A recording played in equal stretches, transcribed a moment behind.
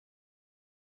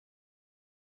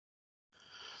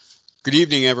Good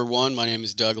evening, everyone. My name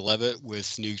is Doug Levitt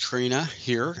with Neutrina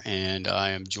here, and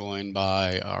I am joined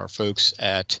by our folks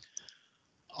at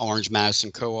Orange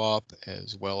Madison Co-op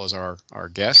as well as our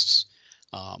guests.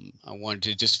 I wanted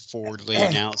to just forwardly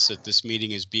announce that this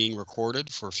meeting is being recorded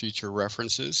for future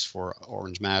references for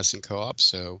Orange Madison Co-op,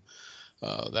 so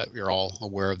that you're all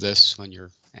aware of this when you're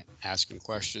asking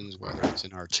questions, whether it's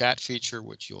in our chat feature,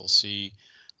 which you'll see,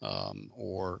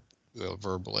 or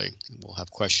verbally. We'll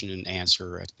have question and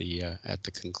answer at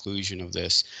the conclusion of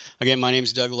this. Again, my name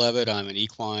is Doug Levitt. I'm an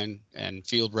equine and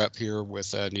field rep here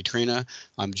with Neutrina.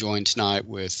 I'm joined tonight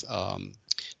with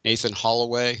Nathan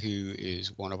Holloway, who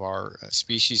is one of our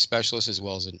species specialists as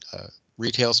well as a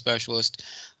retail specialist.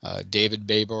 David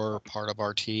Babor, part of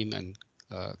our team, and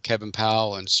Kevin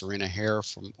Powell and Serena Hare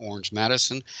from Orange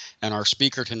Madison. And our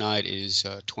speaker tonight is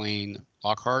Twain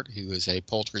Lockhart, who is a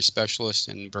poultry specialist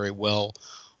and very well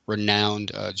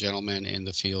renowned gentleman in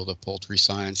the field of poultry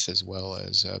science as well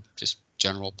as just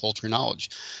general poultry knowledge.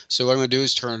 So what I'm going to do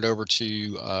is turn it over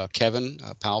to Kevin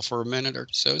Powell for a minute or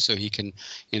so he can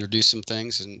introduce some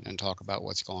things and talk about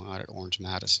what's going on at Orange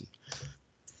Madison.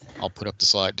 I'll put up the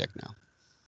slide deck now.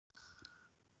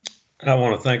 I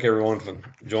want to thank everyone for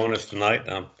joining us tonight.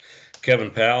 I'm Kevin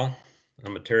Powell.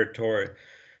 I'm a territory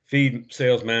feed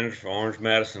sales manager for Orange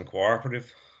Madison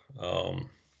Cooperative.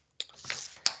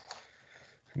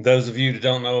 Those of you that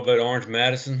don't know about Orange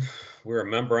Madison, we're a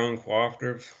member-owned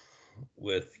cooperative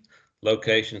with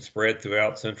locations spread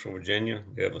throughout Central Virginia.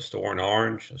 We have a store in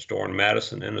Orange, a store in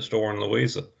Madison, and a store in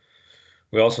Louisa.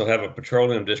 We also have a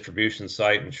petroleum distribution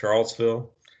site in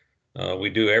Charlottesville. We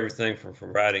do everything from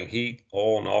providing heat,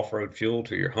 oil, and off-road fuel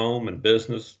to your home and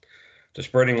business, to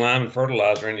spreading lime and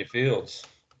fertilizer in your fields,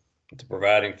 to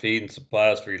providing feed and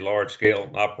supplies for your large-scale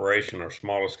operation or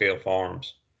smaller-scale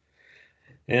farms.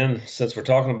 And since we're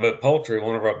talking about poultry,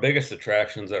 one of our biggest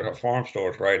attractions at our farm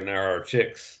stores right now are our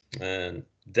chicks, and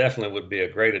definitely would be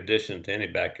a great addition to any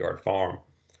backyard farm.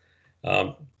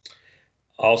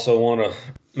 Also want to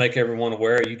make everyone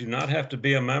aware you do not have to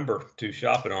be a member to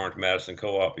shop at Orange Madison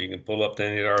Co-op. You can pull up to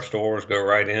any of our stores, go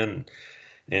right in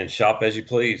and shop as you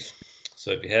please.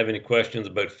 So if you have any questions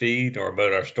about feed or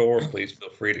about our stores, please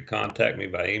feel free to contact me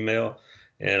by email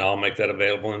and I'll make that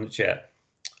available in the chat.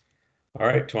 All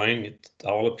right, Twain, it's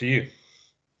all up to you.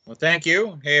 Well, thank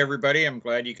you. Hey, everybody. I'm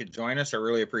glad you could join us. I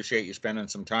really appreciate you spending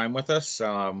some time with us.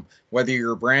 Whether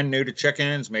you're brand new to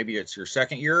chickens, maybe it's your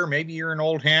second year, maybe you're an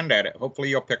old hand at it. Hopefully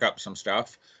you'll pick up some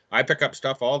stuff. I pick up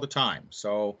stuff all the time.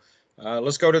 So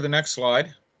let's go to the next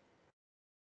slide.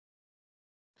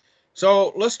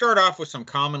 So let's start off with some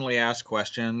commonly asked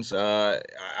questions.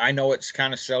 I know it's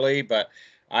kind of silly, but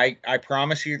I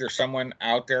promise you there's someone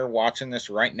out there watching this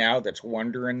right now that's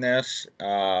wondering this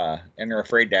and they're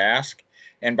afraid to ask.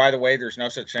 And by the way, there's no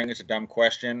such thing as a dumb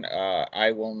question.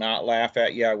 I will not laugh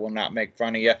at you. I will not make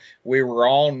fun of you. We were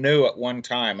all new at one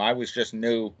time. I was just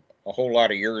new a whole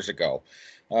lot of years ago.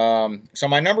 So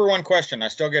my number one question I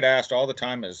still get asked all the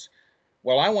time is,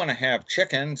 well, I want to have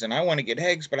chickens and I want to get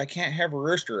eggs, but I can't have a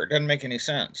rooster. It doesn't make any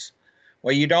sense.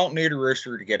 Well, you don't need a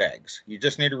rooster to get eggs. You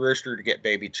just need a rooster to get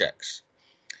baby chicks.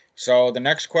 So the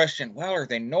next question, well, are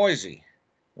they noisy?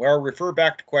 Well, refer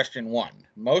back to question 1.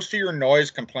 Most of your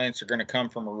noise complaints are going to come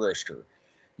from a rooster.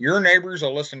 Your neighbors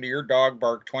will listen to your dog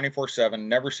bark 24/7,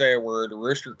 never say a word. A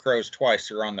rooster crows twice,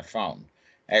 they're on the phone.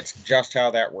 That's just how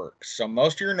that works. So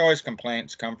most of your noise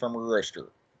complaints come from a rooster.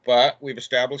 But we've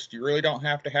established you really don't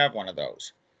have to have one of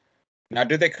those. Now,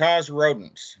 do they cause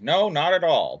rodents? No, not at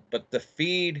all. But the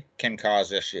feed can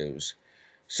cause issues.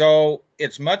 So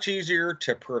it's much easier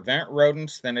to prevent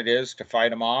rodents than it is to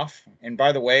fight them off. And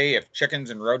by the way, if chickens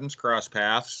and rodents cross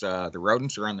paths, the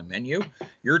rodents are on the menu.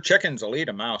 Your chickens will eat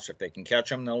a mouse if they can catch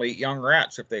them. They'll eat young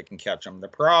rats if they can catch them. The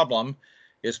problem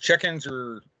is chickens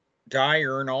are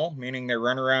diurnal, meaning they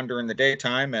run around during the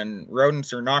daytime, and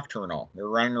rodents are nocturnal. They're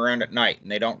running around at night,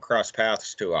 and they don't cross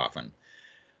paths too often.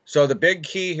 So the big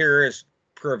key here is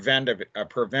a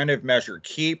preventive measure.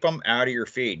 Keep them out of your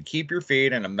feed. Keep your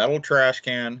feed in a metal trash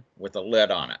can with a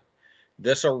lid on it.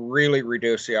 This will really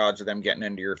reduce the odds of them getting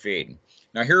into your feed.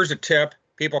 Now here's a tip.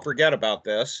 People forget about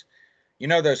this. You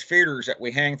know those feeders that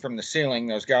we hang from the ceiling,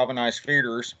 those galvanized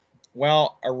feeders?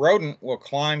 Well, a rodent will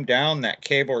climb down that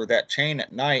cable or that chain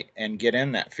at night and get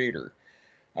in that feeder.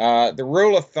 The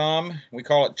rule of thumb, we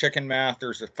call it chicken math.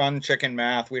 There's a fun chicken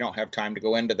math. We don't have time to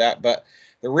go into that, but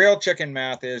the real chicken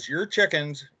math is your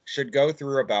chickens should go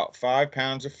through about 5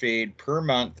 pounds of feed per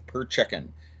month per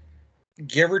chicken.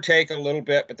 Give or take a little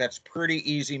bit, but that's pretty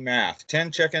easy math.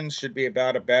 10 chickens should be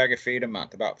about a bag of feed a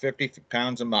month, about 50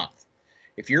 pounds a month.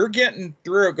 If you're going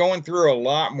through a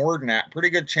lot more than that, pretty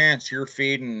good chance you're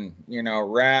feeding,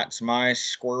 rats, mice,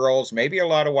 squirrels, maybe a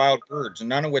lot of wild birds,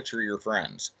 none of which are your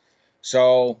friends.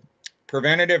 So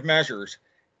preventative measures,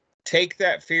 take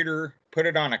that feeder, put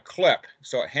it on a clip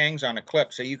so it hangs on a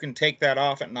clip so you can take that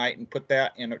off at night and put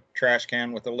that in a trash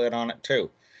can with a lid on it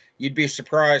too. You'd be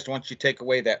surprised once you take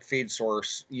away that feed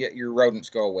source, your rodents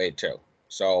go away too.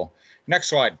 So next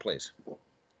slide, please.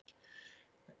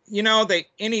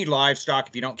 Any livestock,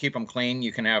 if you don't keep them clean,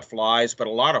 you can have flies, but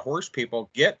a lot of horse people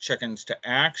get chickens to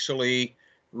actually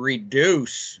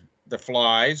reduce the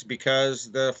flies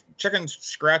because the chickens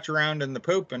scratch around in the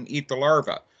poop and eat the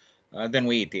larvae. Then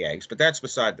we eat the eggs, but that's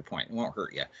beside the point. It won't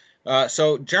hurt you.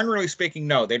 So generally speaking,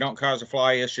 no, they don't cause a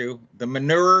fly issue. The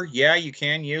manure, yeah, you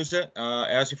can use it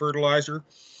as a fertilizer,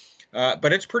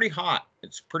 but it's pretty hot.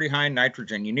 It's pretty high in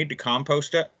nitrogen. You need to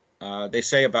compost it. They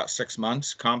say about 6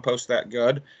 months, compost that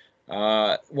good.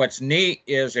 What's neat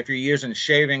is if you're using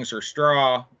shavings or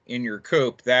straw in your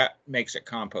coop, that makes it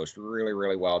compost really,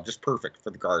 really well. Just perfect for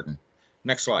the garden.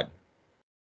 Next slide.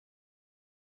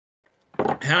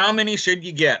 How many should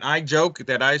you get? I joke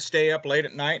that I stay up late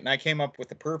at night and I came up with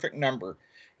the perfect number.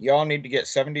 Y'all need to get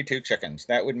 72 chickens.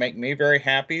 That would make me very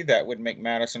happy. That would make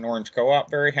Madison Orange Co-op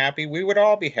very happy. We would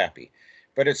all be happy,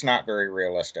 but it's not very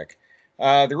realistic.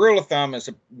 The rule of thumb is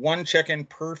 1 chicken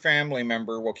per family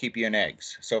member will keep you in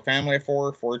eggs. So family of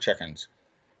 4, 4 chickens.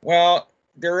 Well,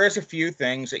 there is a few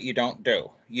things that you don't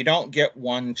do. You don't get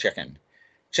 1 chicken.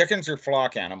 Chickens are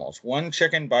flock animals. 1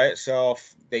 chicken by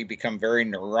itself, they become very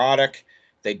neurotic.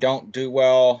 They don't do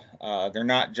well. They're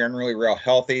not generally real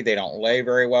healthy. They don't lay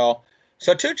very well.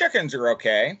 So 2 chickens are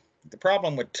okay. The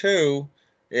problem with 2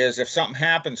 is if something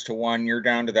happens to 1, you're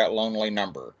down to that lonely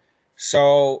number.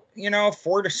 So,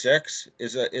 4 to 6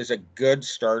 is a good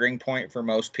starting point for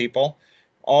most people.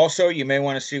 Also, you may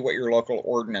want to see what your local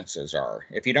ordinances are.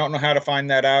 If you don't know how to find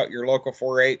that out, your local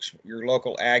 4-H, your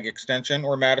local Ag Extension,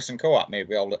 or Madison Co-op may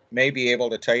be able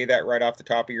to tell you that right off the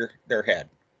top of their head.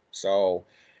 So,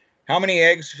 how many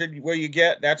eggs will you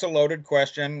get? That's a loaded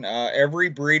question. Every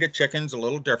breed of chicken's a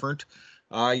little different.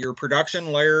 Your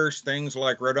production layers, things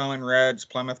like Rhode Island Reds,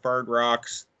 Plymouth Barred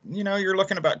Rocks, you're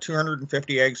looking about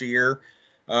 250 eggs a year.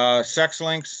 Sex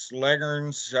links,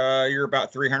 leghorns, you're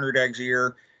about 300 eggs a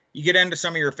year. You get into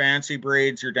some of your fancy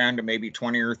breeds, you're down to maybe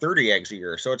 20 or 30 eggs a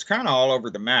year. So it's kind of all over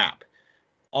the map.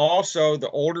 Also, the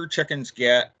older chickens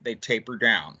they taper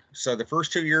down. So the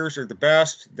first 2 years are the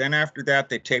best. Then after that,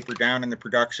 they taper down in the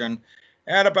production.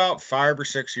 At about 5 or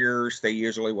 6 years, they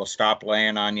usually will stop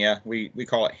laying on you. We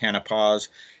call it henopause.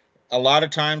 A lot of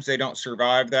times they don't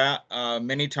survive that.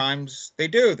 Many times they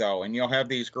do, though. And you'll have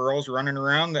these girls running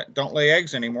around that don't lay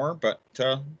eggs anymore, but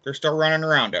they're still running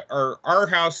around it. Our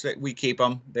house that we keep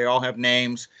them, they all have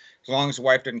names. As long as the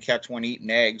wife didn't catch one eating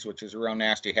eggs, which is a real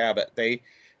nasty habit, they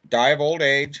die of old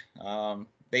age.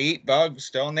 They eat bugs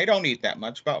still, and they don't eat that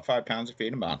much, about 5 pounds of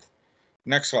feed a month.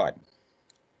 Next slide.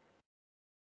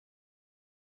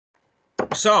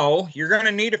 So you're going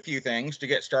to need a few things to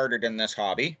get started in this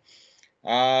hobby.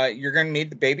 You're going to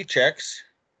need the baby chicks.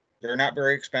 They're not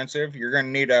very expensive. You're going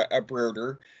to need a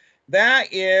brooder. That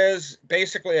is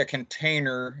basically a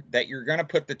container that you're going to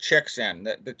put the chicks in.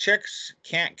 The chicks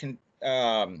can't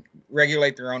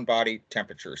regulate their own body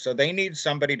temperature, so they need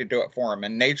somebody to do it for them.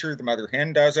 In nature, the mother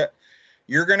hen does it.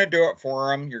 You're going to do it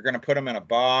for them. You're going to put them in a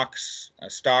box, a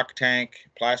stock tank,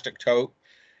 plastic tote,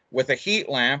 with a heat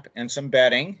lamp and some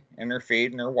bedding and their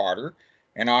feed and their water,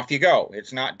 and off you go.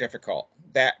 It's not difficult.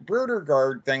 That brooder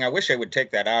guard thing, I wish I would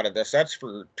take that out of this. That's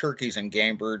for turkeys and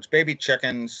game birds. Baby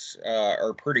chickens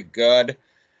are pretty good.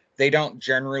 They don't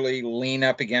generally lean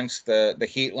up against the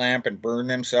heat lamp and burn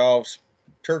themselves.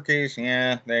 Turkeys,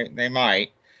 yeah, they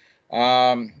might.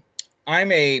 I'm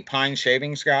a pine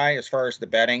shavings guy as far as the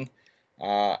bedding,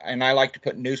 and I like to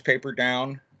put newspaper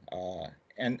down.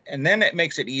 And then it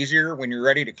makes it easier when you're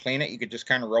ready to clean it. You could just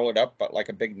kind of roll it up, but like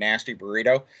a big nasty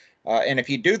burrito. And if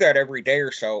you do that every day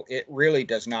or so, it really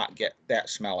does not get that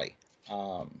smelly.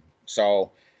 If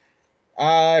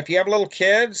you have little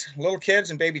kids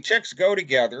and baby chicks go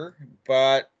together,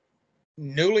 but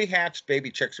newly hatched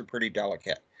baby chicks are pretty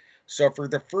delicate. So for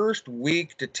the first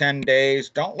week to 10 days,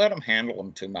 don't let them handle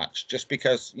them too much, just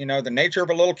because, the nature of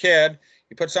a little kid,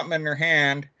 you put something in their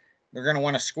hand, they're going to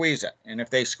want to squeeze it. And if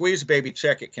they squeeze a baby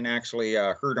chick, it can actually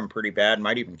hurt them pretty bad,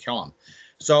 might even kill them.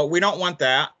 So we don't want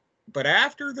that. But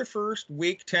after the first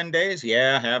week, 10 days,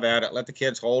 yeah, have at it. Let the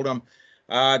kids hold them.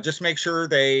 Just make sure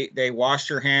they wash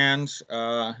your hands.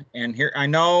 And here, I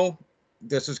know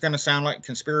this is going to sound like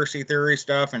conspiracy theory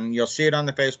stuff, and you'll see it on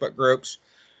the Facebook groups.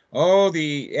 oh,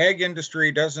 the egg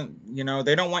industry doesn't,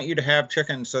 they don't want you to have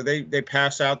chickens, so they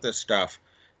pass out this stuff.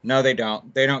 No, they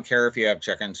don't. They don't care if you have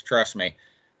chickens. Trust me.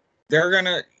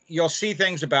 You'll see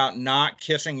things about not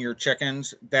kissing your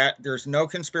chickens. That there's no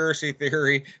conspiracy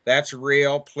theory. That's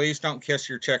real. Please don't kiss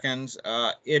your chickens.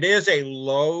 It is a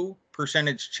low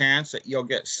percentage chance that you'll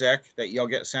get sick, that you'll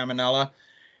get salmonella,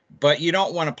 but you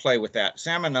don't want to play with that.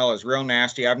 Salmonella is real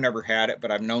nasty. I've never had it,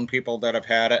 but I've known people that have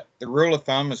had it. The rule of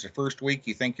thumb is the first week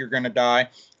you think you're going to die.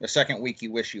 The second week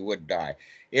you wish you would die.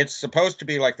 It's supposed to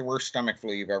be like the worst stomach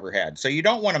flu you've ever had. So you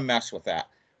don't want to mess with that.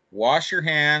 Wash your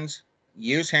hands,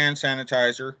 use hand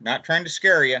sanitizer. Not trying to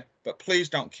scare you, but please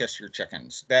don't kiss your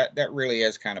chickens. That really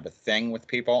is kind of a thing with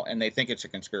people, and they think it's a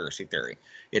conspiracy theory.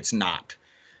 It's not.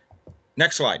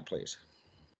 Next slide, please.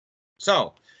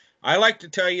 So I like to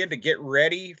tell you to get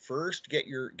ready first, get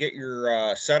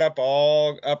your setup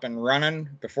all up and running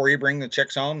before you bring the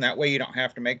chicks home. That way you don't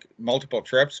have to make multiple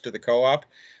trips to the co-op.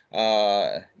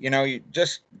 You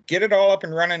just get it all up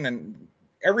and running and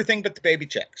everything but the baby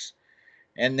chicks.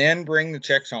 And then bring the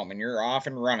chicks home and you're off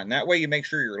and running. That way you make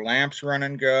sure your lamp's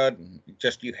running good and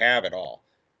just you have it all.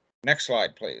 Next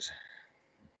slide, please.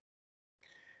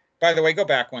 By the way, go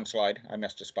back one slide. I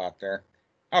missed a spot there.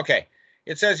 Okay.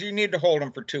 It says you need to hold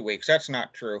them for 2 weeks. That's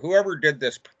not true. Whoever did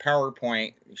this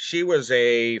PowerPoint, she was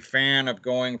a fan of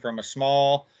going from a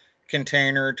small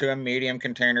container to a medium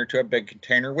container to a big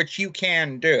container, which you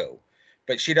can do,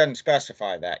 but she doesn't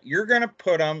specify that. You're going to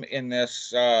put them in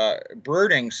this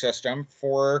brooding system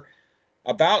for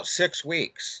about 6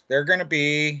 weeks. They're going to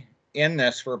be in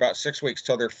this for about 6 weeks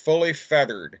till they're fully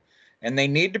feathered, and they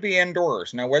need to be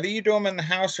indoors. Now, whether you do them in the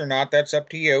house or not, that's up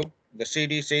to you. The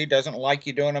CDC doesn't like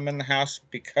you doing them in the house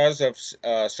because of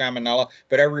salmonella,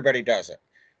 but everybody does it.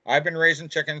 I've been raising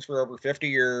chickens for over 50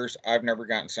 years. I've never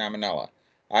gotten salmonella.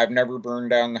 I've never burned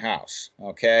down the house.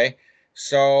 Okay.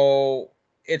 So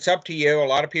it's up to you. A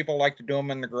lot of people like to do them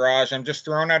in the garage. I'm just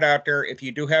throwing that out there. If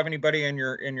you do have anybody in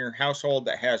your household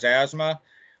that has asthma,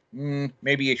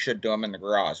 maybe you should do them in the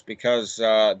garage because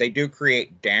they do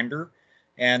create dander,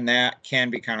 and that can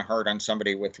be kind of hard on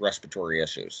somebody with respiratory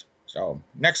issues. So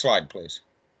next slide, please.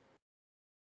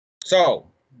 So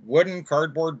wooden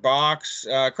cardboard box.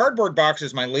 Cardboard box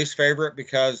is my least favorite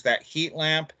because that heat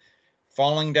lamp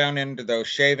falling down into those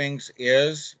shavings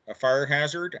is a fire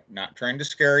hazard. Not trying to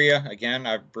scare you. Again,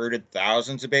 I've brooded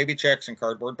thousands of baby chicks in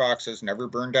cardboard boxes, never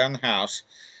burned down the house.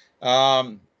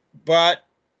 But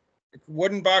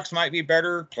wooden box might be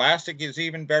better. Plastic is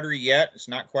even better yet. It's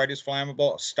not quite as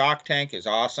flammable. A stock tank is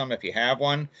awesome if you have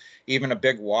one. Even a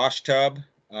big wash tub.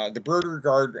 The brooder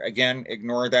guard, again,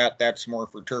 ignore that. That's more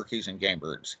for turkeys and game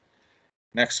birds.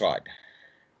 Next slide.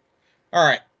 All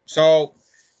right. So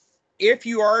if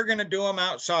you are going to do them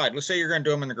outside, let's say you're going to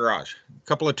do them in the garage. A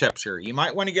couple of tips here. You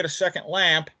might want to get a second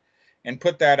lamp and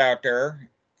put that out there.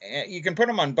 You can put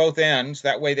them on both ends.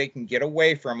 That way they can get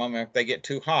away from them if they get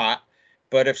too hot.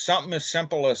 But if something as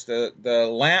simple as the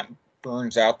lamp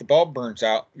burns out, the bulb burns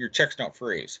out, your chicks don't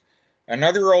freeze.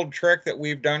 Another old trick that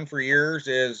we've done for years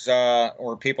is,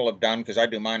 or people have done, because I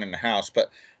do mine in the house, but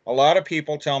a lot of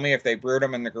people tell me if they brood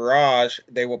them in the garage,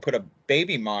 they will put a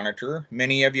baby monitor.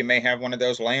 Many of you may have one of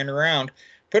those laying around.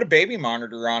 Put a baby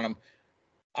monitor on them.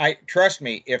 Trust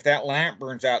me, if that lamp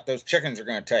burns out, those chickens are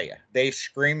going to tell you. They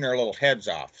scream their little heads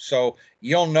off. So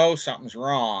you'll know something's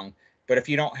wrong, but if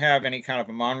you don't have any kind of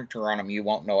a monitor on them, you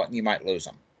won't know it and you might lose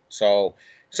them. So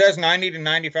it says 90 to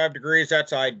 95 degrees.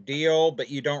 That's ideal, but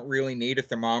you don't really need a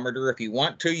thermometer. If you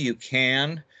want to, you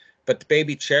can, but the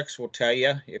baby chicks will tell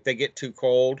you if they get too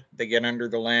cold, they get under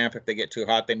the lamp. If they get too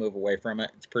hot, they move away from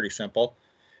it. It's pretty simple.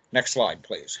 Next slide,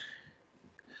 please.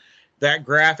 That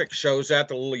graphic shows that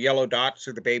the little yellow dots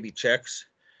are the baby chicks.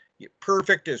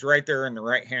 Perfect is right there in the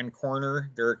right-hand corner.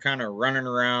 They're kind of running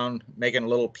around, making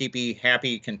little pee-pee,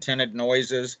 happy, contented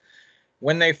noises.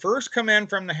 When they first come in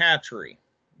from the hatchery,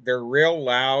 they're real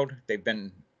loud. They've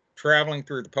been traveling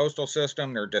through the postal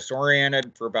system. They're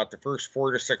disoriented for about the first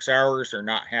 4 to 6 hours. They're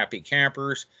not happy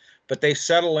campers, but they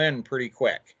settle in pretty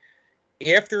quick.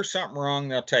 If there's something wrong,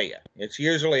 they'll tell you. It's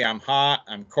usually I'm hot,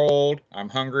 I'm cold, I'm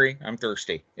hungry, I'm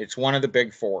thirsty. It's one of the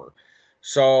big four.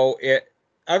 So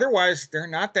otherwise, they're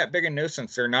not that big a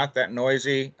nuisance. They're not that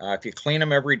noisy. If you clean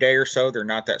them every day or so, they're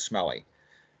not that smelly.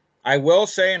 I will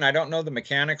say, and I don't know the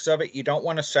mechanics of it, you don't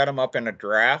want to set them up in a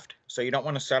draft. So you don't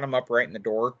want to set them up right in the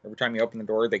door. Every time you open the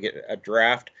door, they get a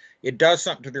draft. It does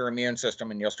something to their immune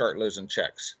system and you'll start losing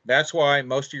chicks. That's why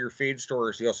most of your feed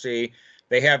stores, you'll see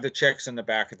they have the chicks in the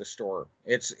back of the store.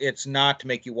 It's not to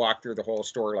make you walk through the whole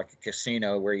store like a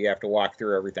casino where you have to walk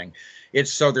through everything.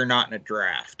 It's so they're not in a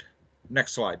draft.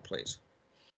 Next slide, please.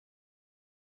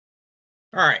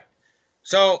 All right.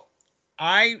 So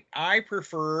I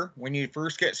prefer, when you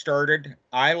first get started,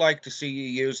 I like to see you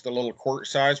use the little quart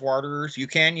size waterers. You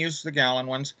can use the gallon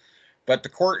ones, but the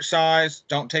quart size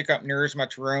don't take up near as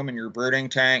much room in your brooding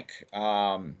tank.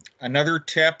 Another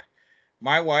tip,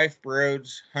 my wife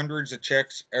broods hundreds of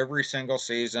chicks every single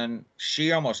season.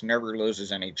 She almost never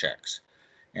loses any chicks.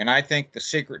 And I think the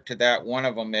secret to that, one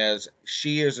of them is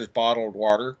she uses bottled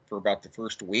water for about the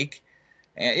first week.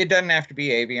 And it doesn't have to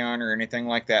be Evian or anything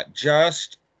like that,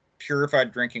 just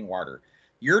purified drinking water.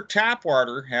 Your tap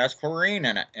water has chlorine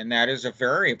in it, and that is a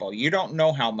variable. You don't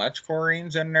know how much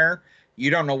chlorine's in there.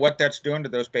 You don't know what that's doing to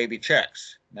those baby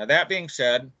chicks. Now, that being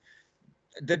said,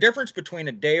 the difference between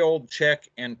a day old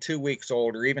chick and 2 weeks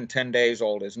old or even 10 days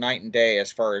old is night and day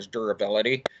as far as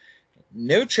durability.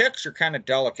 New chicks are kind of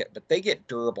delicate, but they get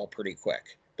durable pretty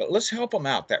quick. But let's help them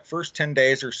out that first 10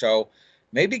 days or so.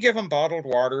 Maybe give them bottled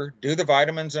water, do the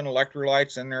vitamins and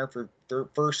electrolytes in there for the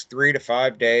first 3 to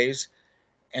 5 days.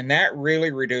 And that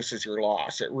really reduces your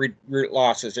loss. It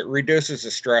reduces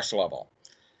the stress level.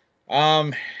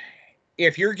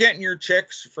 If you're getting your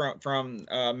chicks from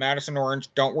Madison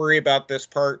Orange, don't worry about this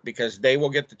part because they will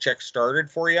get the chicks started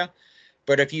for you.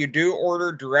 But if you do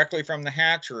order directly from the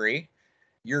hatchery,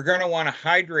 you're going to want to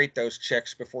hydrate those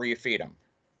chicks before you feed them.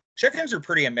 Chickens are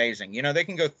pretty amazing. You know, they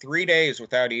can go 3 days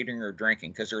without eating or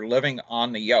drinking because they're living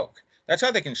on the yolk. That's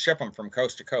how they can ship them from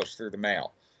coast to coast through the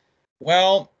mail.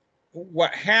 Well,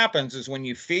 what happens is when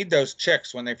you feed those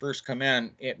chicks when they first come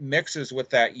in, it mixes with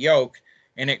that yolk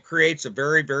and it creates a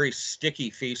very, very sticky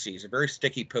feces, a very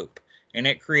sticky poop. And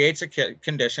it creates a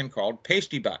condition called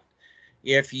pasty butt.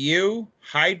 If you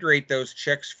hydrate those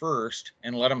chicks first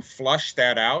and let them flush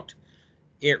that out,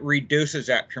 it reduces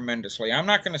that tremendously. I'm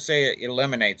not going to say it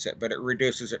eliminates it, but it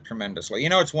reduces it tremendously. You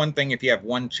know, it's one thing if you have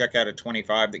one chick out of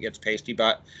 25 that gets pasty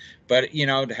butt, but, you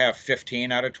know, to have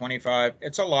 15 out of 25,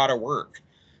 it's a lot of work.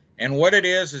 And what it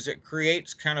is it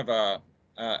creates kind of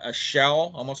a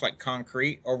shell, almost like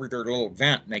concrete, over their little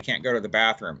vent, and they can't go to the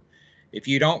bathroom. If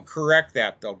you don't correct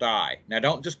that, they'll die. Now,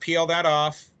 don't just peel that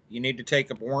off. You need to take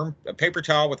a paper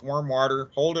towel with warm water,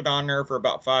 hold it on there for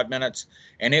about 5 minutes,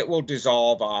 and it will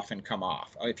dissolve off and come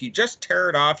off. If you just tear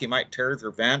it off, you might tear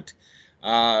their vent,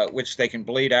 which they can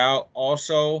bleed out.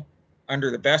 Also,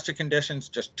 under the best of conditions,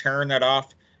 just tearing that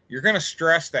off, you're going to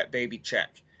stress that baby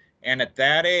chick. And at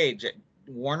that age, at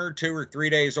 1 or 2 or 3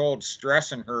 days old,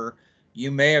 stressing her,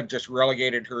 you may have just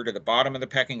relegated her to the bottom of the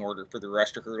pecking order for the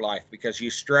rest of her life because you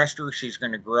stressed her. She's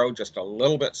going to grow just a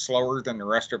little bit slower than the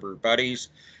rest of her buddies,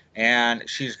 and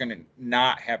she's going to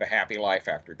not have a happy life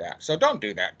after that. So don't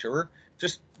do that to her.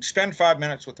 Just spend 5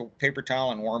 minutes with a paper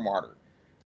towel and warm water.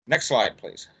 Next slide,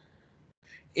 please.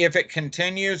 If it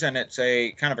continues and it's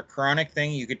a kind of a chronic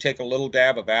thing, you could take a little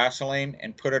dab of Vaseline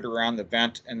and put it around the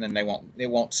vent, and then they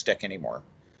won't stick anymore.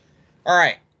 All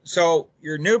right. So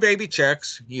your new baby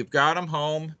chicks, you've got them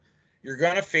home. You're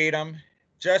going to feed them.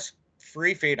 Just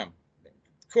free feed them. The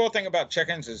cool thing about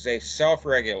chickens is they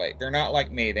self-regulate. They're not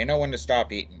like me. They know when to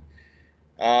stop eating.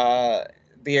 The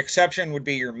exception would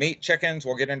be your meat chickens.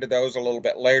 We'll get into those a little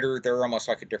bit later. They're almost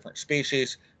like a different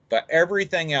species. But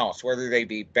everything else, whether they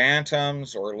be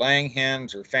bantams or laying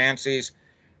hens or fancies,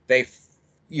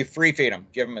 you free feed them.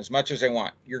 Give them as much as they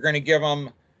want. You're going to give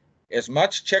them as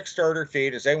much chick starter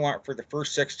feed as they want for the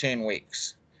first 16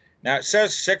 weeks. Now, it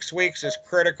says 6 weeks is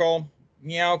critical.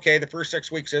 Yeah, okay, the first 6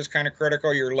 weeks is kind of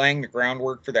critical. You're laying the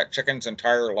groundwork for that chicken's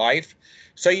entire life.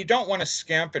 So you don't want to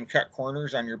skimp and cut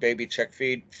corners on your baby chick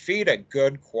feed. Feed a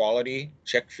good quality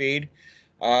chick feed.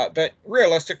 But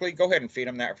realistically, go ahead and feed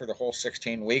them that for the whole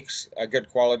 16 weeks, a good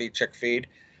quality chick feed.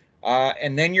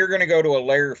 And then you're going to go to a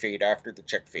layer feed after the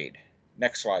chick feed.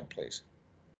 Next slide, please.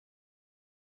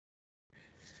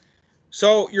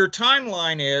 So your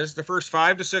timeline is the first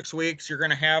 5 to 6 weeks, you're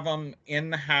going to have them in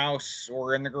the house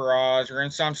or in the garage or in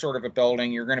some sort of a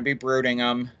building. You're going to be brooding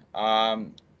them.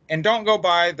 And don't go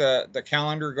by the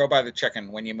calendar, go by the chicken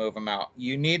when you move them out.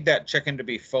 You need that chicken to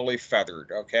be fully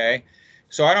feathered, okay?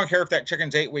 So I don't care if that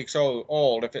chicken's 8 weeks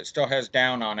old, if it still has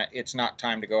down on it, it's not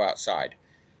time to go outside.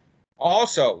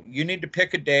 Also, you need to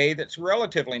pick a day that's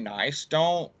relatively nice.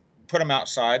 Don't put them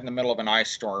outside in the middle of an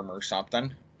ice storm or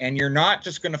something. And you're not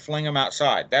just going to fling them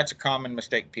outside. That's a common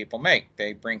mistake people make.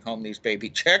 They bring home these baby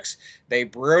chicks, they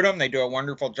brood them, they do a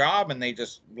wonderful job, and they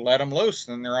just let them loose.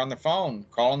 And they're on the phone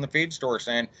calling the feed store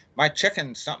saying, my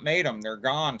chickens, something ate them, they're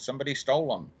gone, somebody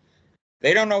stole them.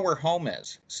 They don't know where home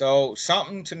is. So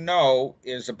something to know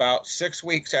is about 6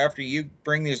 weeks after you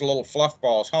bring these little fluff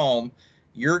balls home,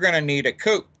 you're going to need a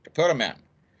coop to put them in.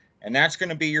 And that's going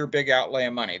to be your big outlay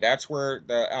of money. That's where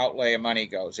the outlay of money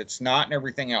goes. It's not in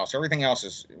everything else. Everything else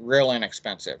is real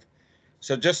inexpensive.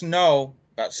 So just know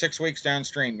about 6 weeks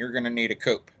downstream, you're going to need a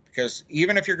coop, because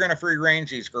even if you're going to free range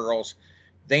these girls,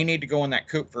 they need to go in that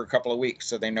coop for a couple of weeks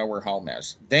so they know where home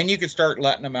is. Then you can start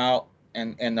letting them out,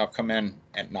 and they'll come in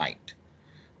at night.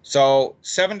 So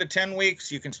 7 to 10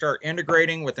 weeks, you can start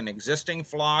integrating with an existing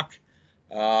flock.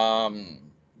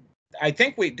 I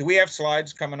think we have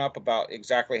slides coming up about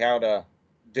exactly how to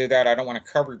do that. I don't want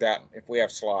to cover that if we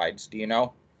have slides. Do you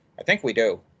know? I think we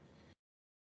do.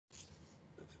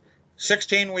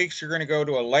 16 weeks, you're going to go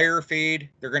to a layer feed.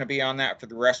 They're going to be on that for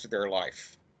the rest of their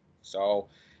life. So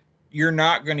you're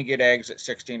not going to get eggs at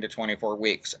 16 to 24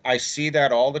 weeks. I see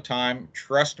that all the time.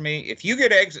 Trust me, if you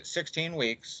get eggs at 16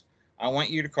 weeks, I want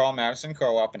you to call Madison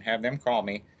Co-op and have them call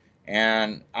me.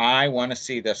 And I want to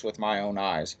see this with my own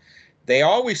eyes. They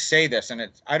always say this,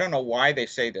 and I don't know why they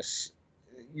say this.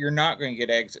 You're not going to get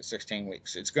eggs at 16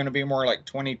 weeks. It's going to be more like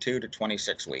 22 to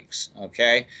 26 weeks,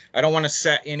 okay? I don't want to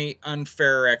set any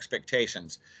unfair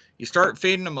expectations. You start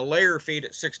feeding them a layer feed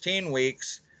at 16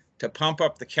 weeks to pump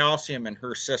up the calcium in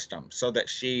her system so that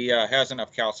she has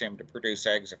enough calcium to produce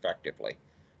eggs effectively.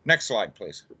 Next slide,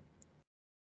 please.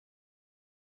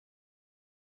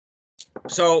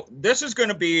 So this is going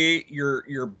to be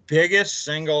your biggest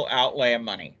single outlay of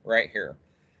money right here.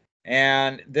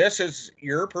 And this is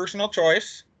your personal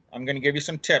choice. I'm going to give you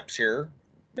some tips here,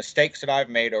 mistakes that I've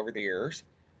made over the years,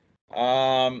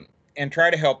 and try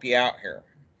to help you out here.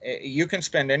 You can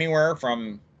spend anywhere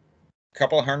from a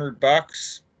couple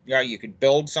 $100. Yeah, you could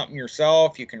build something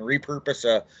yourself. You can repurpose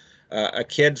a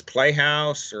kid's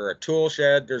playhouse or a tool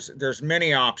shed. There's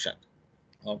many options.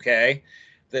 Okay,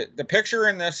 the picture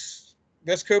in this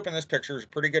coop in this picture is a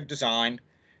pretty good design.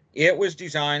 It was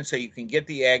designed so you can get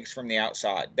the eggs from the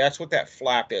outside. That's what that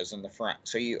flap is in the front.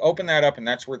 So you open that up, and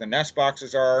that's where the nest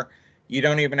boxes are. You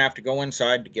don't even have to go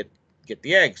inside to get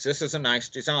the eggs. This is a nice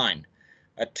design.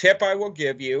 A tip I will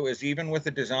give you is, even with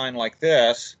a design like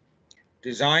this,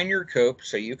 design your coop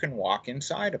so you can walk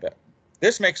inside of it.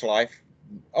 This makes life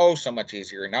so much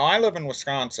easier. Now, I live in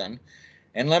Wisconsin,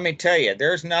 and let me tell you,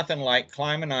 there's nothing like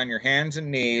climbing on your hands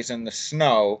and knees in the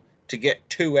snow to get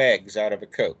 2 eggs out of a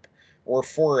coop, or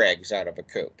 4 eggs out of a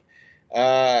coop.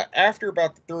 After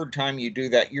about the 3rd time you do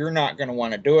that, you're not going to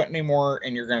want to do it anymore,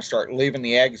 and you're going to start leaving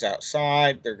the eggs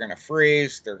outside. They're going to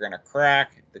freeze. They're going to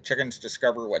crack. The chickens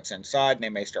discover what's inside, and they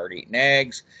may start eating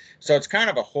eggs. So it's kind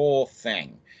of a whole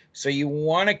thing. So you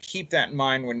want to keep that in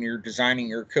mind when you're designing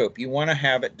your coop. You want to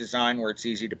have it designed where it's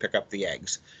easy to pick up the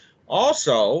eggs.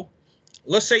 Also,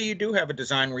 let's say you do have a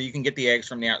design where you can get the eggs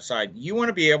from the outside. You want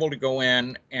to be able to go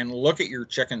in and look at your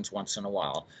chickens once in a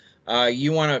while.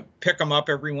 You want to pick them up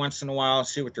every once in a while,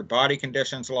 see what their body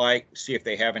condition's like, see if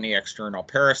they have any external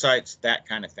parasites, that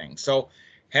kind of thing. So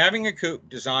having a coop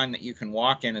design that you can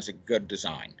walk in is a good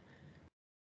design.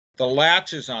 The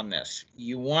latches on this,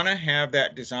 you want to have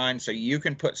that design so you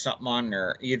can put something on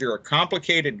there, either a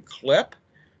complicated clip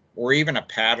or even a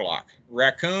padlock.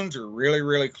 Raccoons are really,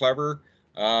 really clever.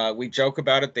 We joke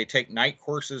about it. They take night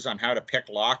courses on how to pick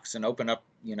locks and open up,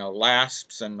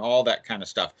 lasps and all that kind of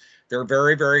stuff. They're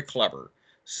very, very clever.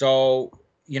 So,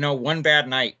 one bad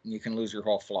night, you can lose your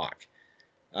whole flock.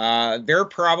 They're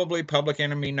probably public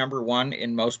enemy #1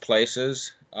 in most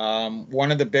places.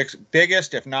 One of the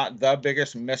biggest, if not the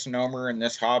biggest misnomer in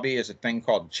this hobby is a thing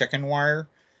called chicken wire.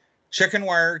 Chicken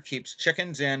wire keeps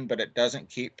chickens in, but it doesn't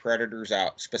keep predators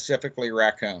out, specifically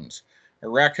raccoons. A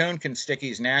raccoon can stick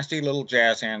his nasty little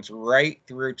jazz hands right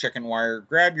through chicken wire,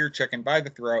 grab your chicken by the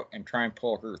throat, and try and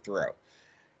pull her through.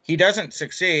 He doesn't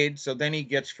succeed, so then he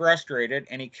gets frustrated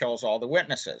and he kills all the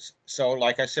witnesses. So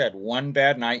like I said, one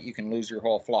bad night, you can lose your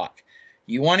whole flock.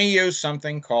 You want to use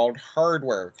something called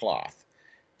hardware cloth.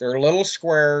 They're little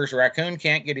squares. Raccoon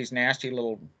can't get his nasty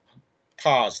little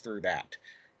paws through that.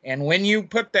 And when you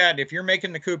put that, if you're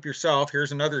making the coop yourself,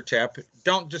 here's another tip.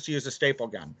 Don't just use a staple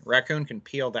gun. Raccoon can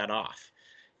peel that off.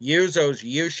 Use those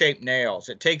U-shaped nails.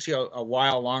 It takes you a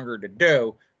while longer to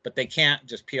do, but they can't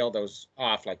just peel those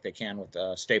off like they can with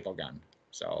a staple gun.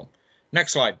 So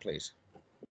next slide, please.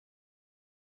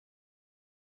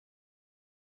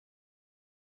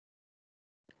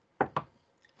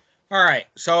 All right,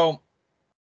 so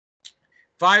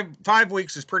five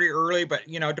weeks is pretty early, but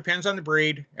it depends on the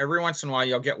breed. Every once in a while,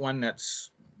 you'll get one that's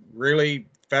really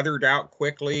feathered out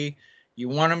quickly. You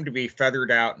want them to be feathered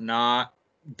out, not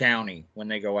downy when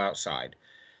they go outside.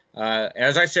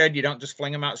 As I said, you don't just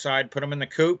fling them outside, put them in the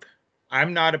coop.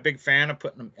 I'm not a big fan of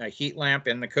putting a heat lamp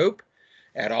in the coop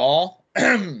at all.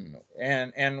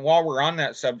 and while we're on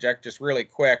that subject, just really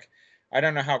quick, I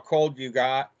don't know how cold you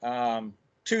got.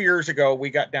 2 years ago, we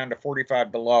got down to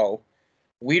 45 below.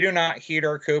 We do not heat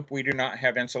our coop. We do not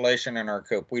have insulation in our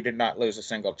coop. We did not lose a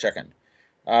single chicken.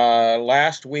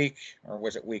 Last week, or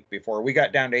was it week before, we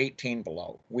got down to 18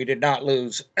 below. We did not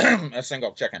lose a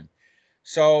single chicken.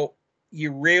 So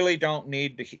you really don't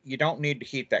need to, you don't need to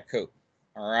heat that coop.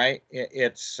 All right.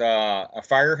 It's a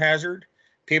fire hazard.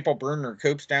 People burn their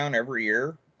coops down every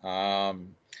year.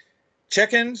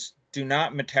 Chickens do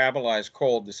not metabolize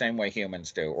cold the same way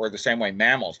humans do, or the same way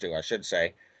mammals do, I should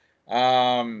say.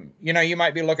 You know, you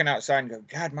might be looking outside and go,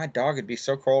 God, my dog would be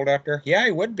so cold out there. Yeah,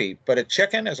 he would be. But a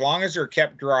chicken, as long as they're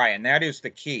kept dry, and that is the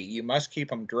key, you must keep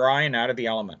them dry and out of the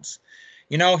elements.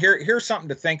 You know, here's something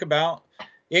to think about.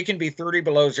 It can be 30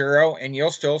 below zero, and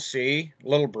you'll still see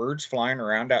little birds flying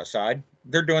around outside.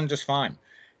 They're doing just fine.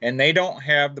 And they don't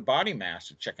have the body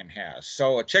mass a chicken has.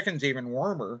 So a chicken's even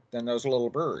warmer than those little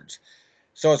birds.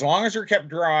 So as long as they're kept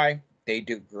dry, they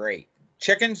do great.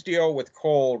 Chickens deal with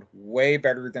cold way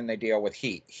better than they deal with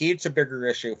heat. Heat's a bigger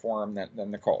issue for them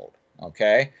than the cold.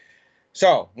 Okay.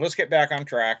 So let's get back on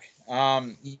track.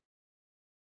 And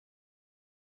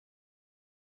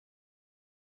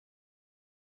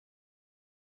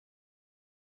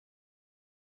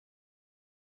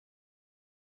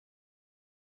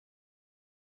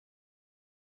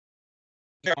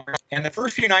the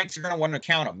first few nights, you're going to want to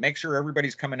count them. Make sure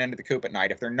everybody's coming into the coop at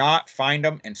night. If they're not, find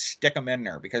them and stick them in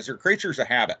there because they're creatures of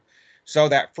habit. So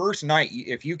that first night,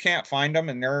 if you can't find them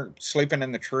and they're sleeping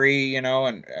in the tree, you know,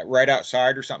 and right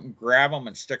outside or something, grab them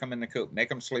and stick them in the coop. Make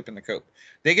them sleep in the coop.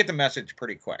 They get the message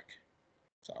pretty quick.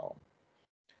 So,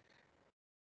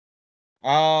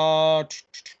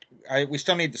 we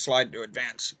still need the slide to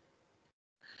advance.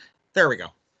 There we go.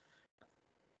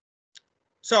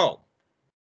 So,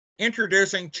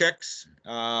 introducing chicks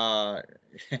to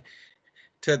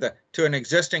an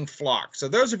existing flock. So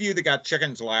those of you that got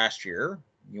chickens last year,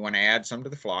 you want to add some to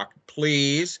the flock,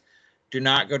 please do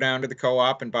not go down to the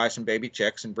co-op and buy some baby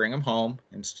chicks and bring them home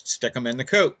and stick them in the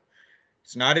coop.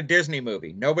 It's not a Disney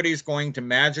movie. Nobody's going to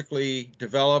magically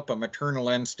develop a maternal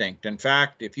instinct. In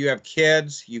fact, if you have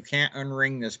kids, you can't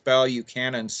unring this bell. You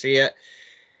can't unsee it.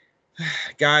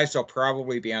 Guys, they'll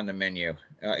probably be on the menu.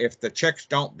 If the chicks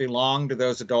don't belong to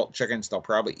those adult chickens, they'll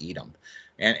probably eat them.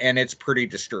 And it's pretty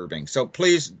disturbing. So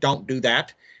please don't do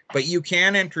that. But you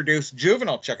can introduce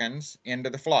juvenile chickens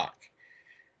into the flock.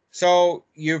 So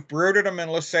you've brooded them in,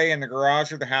 let's say, in the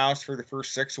garage or the house for the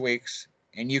first 6 weeks,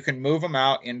 and you can move them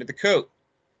out into the coop.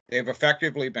 They've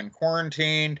effectively been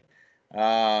quarantined.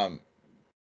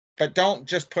 But don't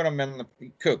just put them in the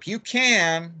coop. You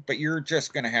can, but you're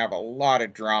just going to have a lot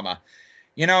of drama.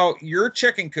 You know, your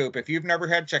chicken coop, if you've never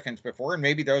had chickens before, and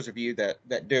maybe those of you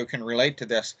that do can relate to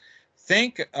this,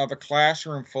 think of a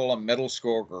classroom full of middle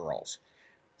school girls.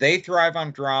 They thrive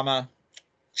on drama.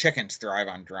 Chickens thrive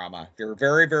on drama. They're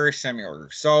very, very similar.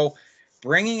 So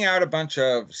bringing out a bunch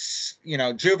of, you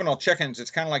know, juvenile chickens,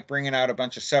 it's kind of like bringing out a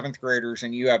bunch of 7th graders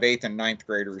and you have 8th and 9th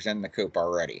graders in the coop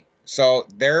already. So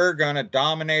they're going to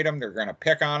dominate them. They're going to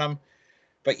pick on them.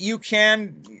 But you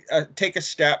can take a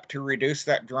step to reduce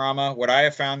that drama. What I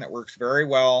have found that works very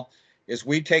well is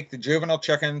we take the juvenile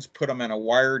chickens, put them in a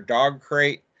wired dog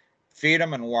crate, feed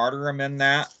them and water them in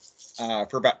that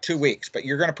for about 2 weeks. But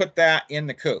you're going to put that in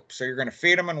the coop. So you're going to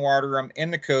feed them and water them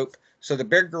in the coop so the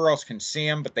big girls can see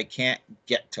them, but they can't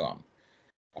get to them.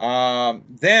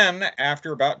 Then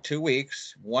after about 2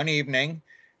 weeks, one evening,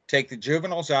 take the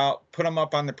juveniles out, put them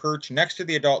up on the perch next to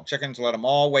the adult chickens, let them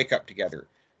all wake up together.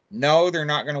 No, they're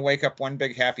not going to wake up one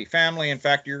big happy family. In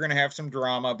fact, you're going to have some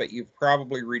drama, but you've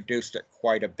probably reduced it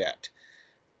quite a bit.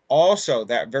 Also,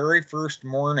 that very first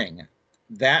morning,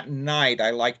 that night,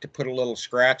 I like to put a little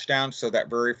scratch down so that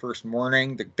very first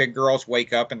morning, the big girls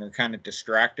wake up and they're kind of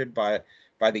distracted by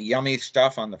the yummy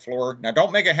stuff on the floor. Now,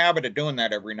 don't make a habit of doing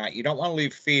that every night. You don't want to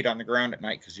leave feed on the ground at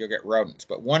night because you'll get rodents.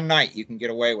 But one night, you can get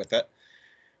away with it.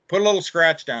 Put a little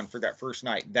scratch down for that first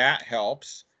night. That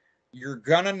helps. You're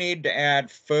going to need to add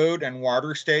food and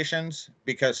water stations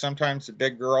because sometimes the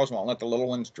big girls won't let the little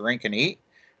ones drink and eat,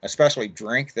 especially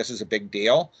drink. This is a big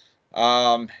deal.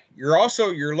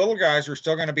 Your little guys are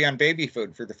still going to be on baby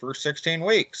food for the first 16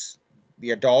 weeks.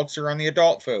 The adults are on the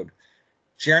adult food.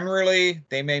 Generally,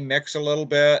 they may mix a little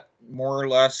bit, more or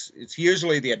less. It's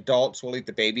usually the adults will eat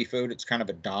the baby food. It's kind of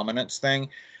a dominance thing.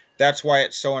 That's why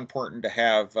it's so important to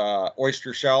have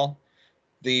oyster shell.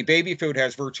 The baby food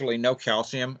has virtually no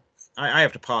calcium. I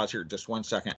have to pause here just 1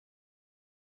 second.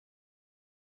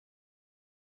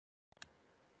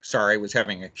 Sorry, I was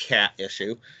having a cat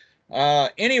issue.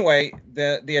 Anyway,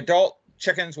 the adult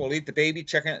chickens will eat the baby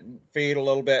chicken feed a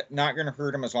little bit. Not going to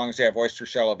hurt them as long as they have oyster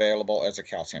shell available as a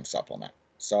calcium supplement.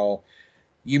 So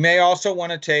you may also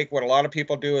want to take, what a lot of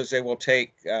people do is they will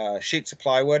take sheets of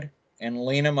plywood and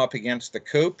lean them up against the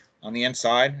coop on the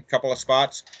inside, a couple of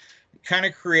spots. kind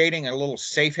of creating a little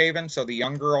safe haven so the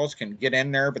young girls can get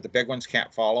in there, but the big ones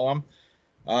can't follow them.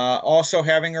 Also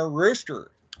having a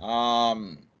rooster.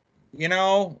 You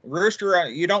know, rooster,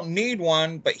 you don't need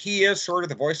one, but he is sort of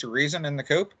the voice of reason in the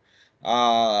coop.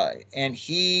 And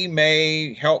he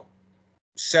may help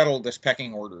settle this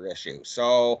pecking order issue.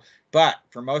 So, but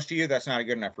for most of you, that's not a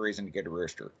good enough reason to get a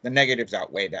rooster. The negatives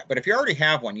outweigh that. But if you already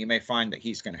have one, you may find that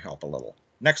he's going to help a little.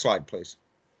 Next slide, please.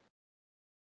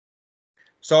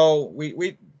 So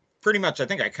we pretty much, I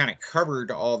think I kind of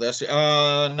covered all this.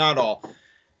 Not all.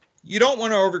 You don't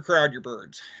want to overcrowd your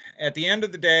birds. At the end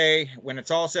of the day, when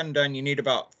it's all said and done, you need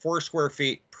about 4 square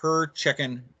feet per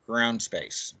chicken ground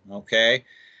space. Okay.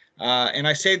 And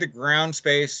I say the ground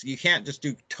space, you can't just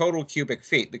do total cubic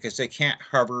feet because they can't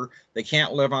hover, they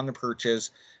can't live on the perches.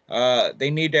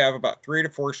 They need to have about 3 to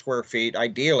 4 square feet,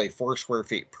 ideally 4 square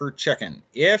feet per chicken.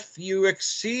 If you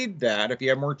exceed that, if you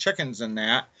have more chickens than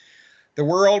that, the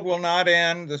world will not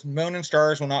end, the moon and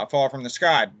stars will not fall from the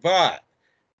sky, but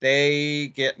they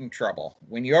get in trouble.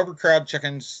 When you overcrowd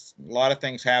chickens, a lot of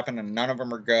things happen and none of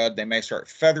them are good. They may start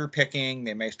feather picking,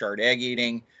 they may start egg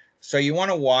eating. So you want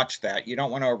to watch that. You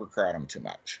don't want to overcrowd them too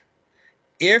much.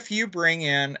 If you bring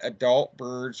in adult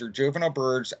birds or juvenile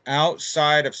birds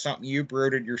outside of something you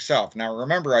brooded yourself. Now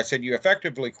remember, I said you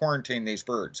effectively quarantine these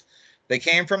birds. They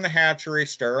came from the hatchery,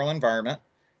 sterile environment.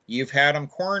 You've had them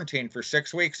quarantined for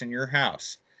 6 weeks in your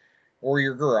house or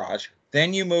your garage.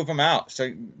 Then you move them out.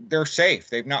 So they're safe.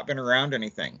 They've not been around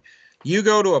anything. You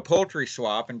go to a poultry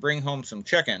swap and bring home some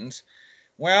chickens.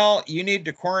 Well, you need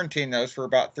to quarantine those for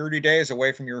about 30 days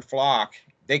away from your flock.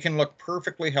 They can look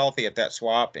perfectly healthy at that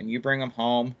swap, and you bring them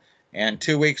home, and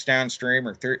 2 weeks downstream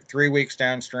or 3 weeks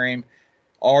downstream,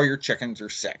 all your chickens are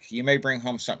sick. You may bring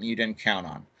home something you didn't count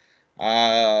on.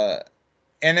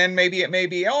 And then maybe it may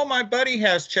be, oh, my buddy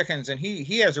has chickens, and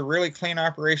he has a really clean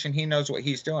operation. He knows what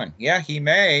he's doing. Yeah, he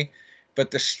may, but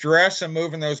the stress of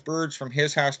moving those birds from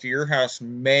his house to your house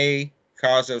may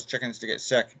cause those chickens to get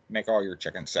sick, make all your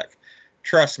chickens sick.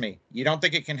 Trust me, you don't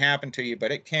think it can happen to you,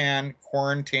 but it can.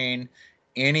 Quarantine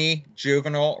any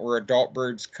juvenile or adult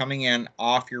birds coming in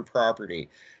off your property,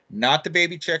 not the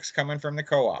baby chicks coming from the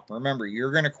co-op. Remember,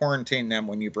 you're going to quarantine them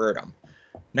when you brood them.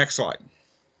 Next slide.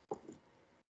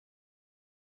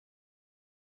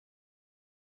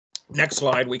 Next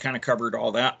slide, we kind of covered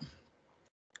all that.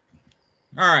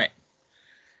 All right.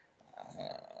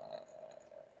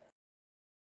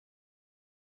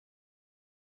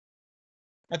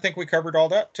 I think we covered all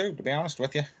that too, to be honest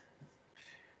with you.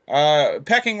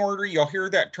 Pecking order, you'll hear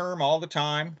that term all the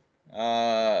time.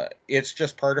 It's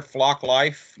just part of flock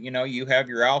life. You know, you have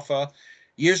your alpha.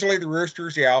 Usually the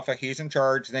rooster's the alpha. He's in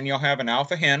charge. Then you'll have an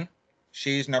alpha hen.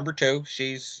 She's number 2.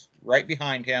 She's right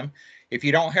behind him. If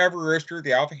you don't have a rooster,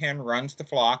 the alpha hen runs the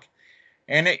flock.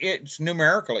 And it's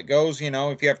numerical. It goes, you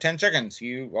know, if you have 10 chickens,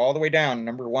 you all the way down,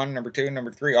 number 1, number 2,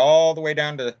 number 3, all the way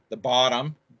down to the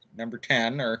bottom, number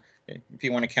 10, or if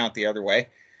you want to count the other way.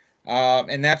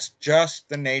 And that's just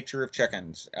the nature of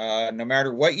chickens. No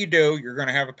matter what you do, you're going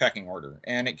to have a pecking order.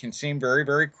 And it can seem very,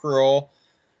 very cruel,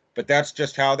 but that's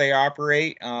just how they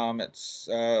operate. It's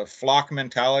flock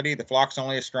mentality. The flock's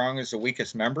only as strong as the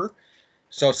weakest member.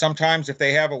 So sometimes if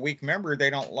they have a weak member they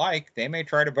don't like, they may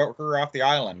try to vote her off the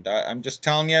island. I'm just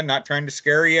telling you, not trying to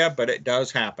scare you, but it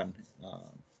does happen.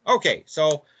 Okay,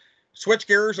 so switch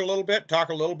gears a little bit, talk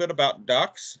a little bit about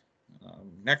ducks.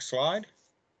 Next slide.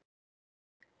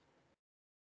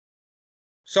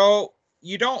 So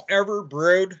you don't ever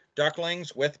brood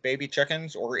ducklings with baby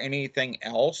chickens or anything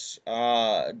else.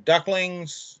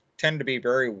 Ducklings tend to be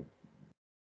very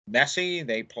messy.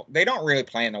 They don't really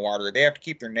play in the water. They have to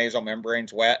keep their nasal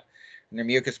membranes wet and their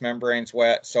mucous membranes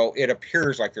wet, so it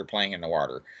appears like they're playing in the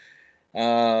water.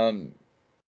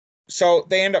 So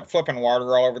they end up flipping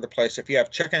water all over the place. If you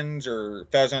have chickens or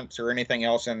pheasants or anything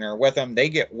else in there with them, they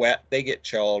get wet, they get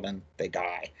chilled, and they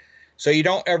die. So you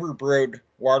don't ever brood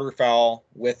waterfowl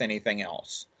with anything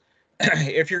else.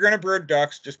 If you're going to brood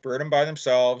ducks, just brood them by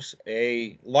themselves.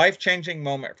 A life-changing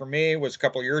moment for me was a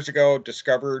couple years ago.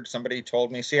 Somebody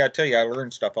told me, see, I tell you, I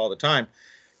learn stuff all the time.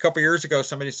 A couple years ago,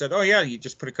 somebody said, oh yeah, you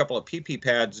just put a couple of pee-pee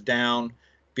pads down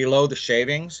below the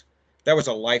shavings. That was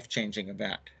a life-changing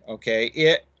event, okay?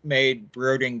 It made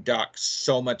brooding ducks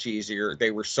so much easier.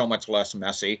 They were so much less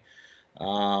messy.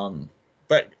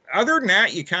 But other than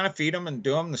that, you kind of feed them and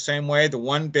do them the same way. The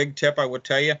one big tip I would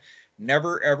tell you,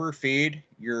 never ever feed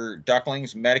your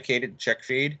ducklings medicated chick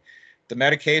feed. The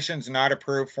medication's not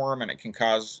approved for them and it can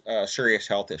cause serious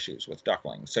health issues with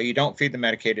ducklings. So you don't feed the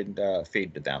medicated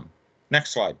feed to them.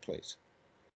 Next slide, please.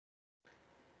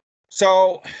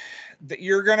 So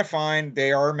you're going to find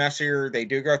they are messier. They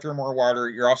do go through more water.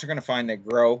 You're also going to find they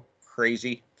grow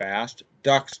crazy fast.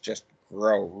 Ducks just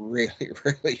grow really,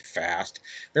 really fast.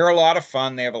 They're a lot of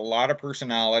fun. They have a lot of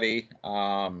personality.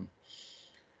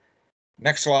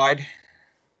 Next slide.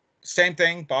 Same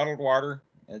thing, bottled water,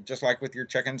 just like with your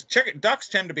chickens. Ducks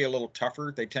tend to be a little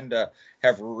tougher. They tend to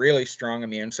have really strong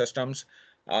immune systems.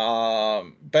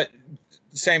 But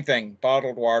same thing,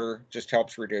 bottled water just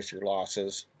helps reduce your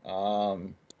losses.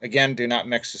 Again, do not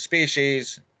mix the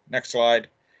species. Next slide.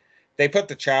 They put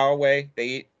the chow away.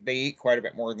 They eat quite a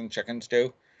bit more than chickens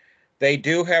do. They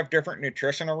do have different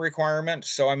nutritional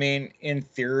requirements. So, I mean, in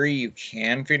theory, you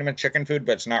can feed them a chicken food,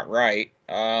 but it's not right.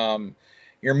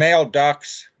 Your male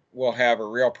ducks will have a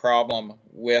real problem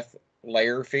with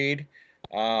layer feed.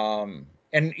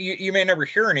 And you may never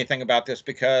hear anything about this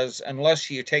because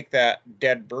unless you take that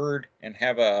dead bird and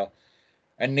have a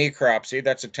necropsy,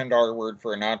 that's a $10 word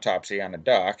for an autopsy on a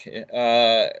duck.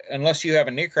 Unless you have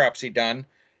a necropsy done,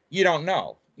 you don't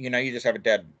know. You just have a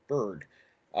dead bird.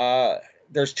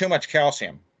 There's too much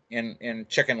calcium in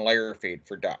chicken layer feed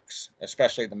for ducks,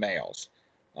 especially the males.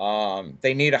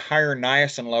 They need a higher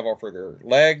niacin level for their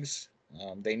legs.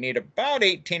 They need about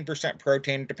 18%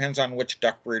 protein, depends on which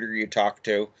duck breeder you talk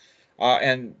to,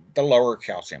 and the lower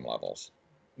calcium levels.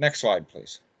 Next slide,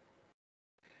 please.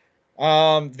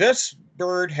 This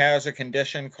bird has a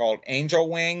condition called angel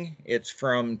wing. It's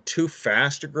from too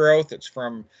fast a growth. It's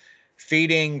from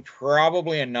feeding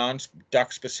probably a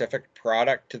non-duck specific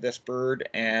product to this bird,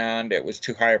 and it was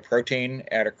too high a protein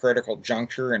at a critical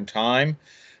juncture in time.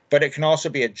 But it can also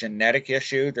be a genetic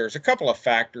issue. There's a couple of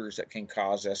factors that can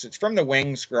cause this. It's from the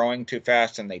wings growing too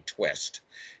fast and they twist.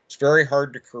 It's very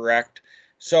hard to correct.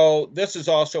 So this is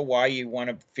also why you want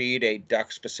to feed a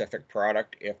duck-specific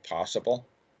product if possible.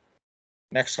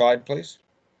 Next slide, please.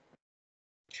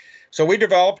 So we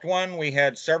developed one. We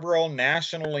had several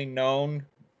nationally known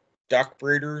duck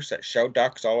breeders that show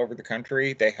ducks all over the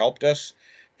country. They helped us.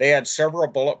 They had several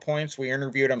bullet points. We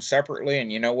interviewed them separately,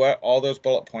 and you know what? All those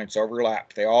bullet points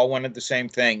overlapped. They all wanted the same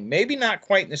thing. Maybe not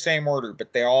quite in the same order,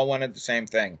 but they all wanted the same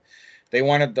thing. They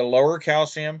wanted the lower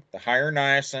calcium, the higher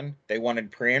niacin. They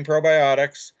wanted pre and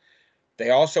probiotics.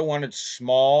 They also wanted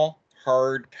small,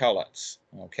 hard pellets.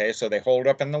 Okay, so they hold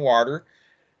up in the water.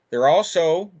 They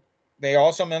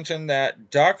also mentioned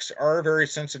that ducks are very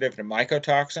sensitive to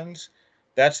mycotoxins.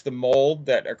 That's the mold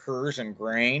that occurs in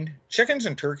grain. Chickens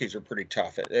and turkeys are pretty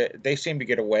tough. They seem to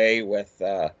get away with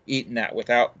eating that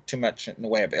without too much in the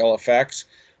way of ill effects.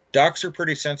 Ducks are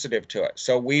pretty sensitive to it.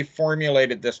 So we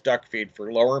formulated this duck feed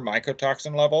for lower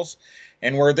mycotoxin levels.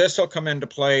 And where this will come into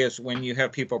play is when you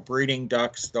have people breeding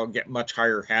ducks, they'll get much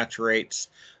higher hatch rates,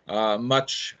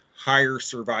 much higher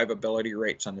survivability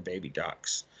rates on the baby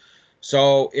ducks.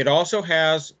 So it also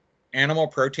has animal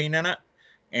protein in it.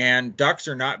 And ducks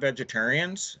are not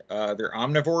vegetarians. They're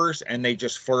omnivores, and they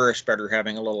just flourish better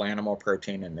having a little animal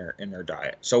protein in their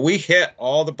diet. So we hit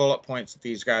all the bullet points that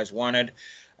these guys wanted.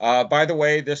 By the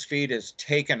way, this feed is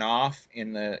taken off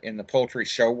in the poultry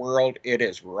show world. It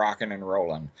is rocking and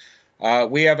rolling.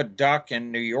 We have a duck in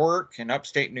New York, in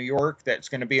upstate New York, that's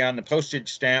going to be on the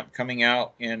postage stamp coming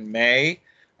out in May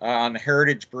on the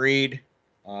Heritage Breed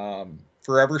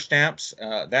Forever stamps.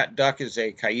 That duck is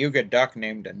a Cayuga duck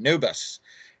named Anubis.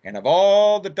 And of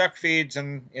all the duck feeds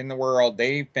in the world,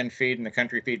 they've been feeding the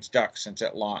Country Feeds duck since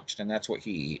it launched, and that's what he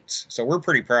eats. So we're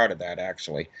pretty proud of that,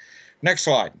 actually. Next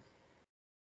slide.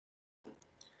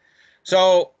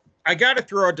 So I got to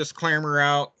throw a disclaimer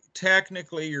out.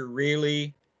 Technically, you're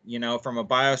really, from a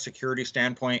biosecurity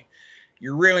standpoint,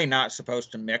 you're really not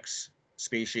supposed to mix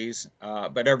species,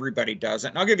 but everybody does it.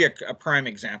 And I'll give you a prime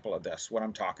example of this, what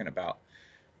I'm talking about.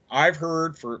 I've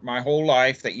heard for my whole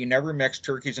life that you never mix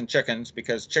turkeys and chickens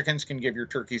because chickens can give your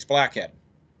turkeys blackhead.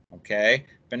 Okay?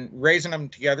 Been raising them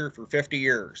together for 50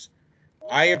 years.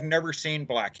 I have never seen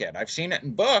blackhead. I've seen it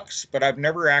in books, but I've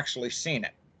never actually seen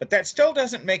it. But that still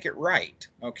doesn't make it right.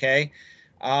 Okay?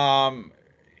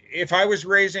 If I was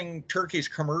raising turkeys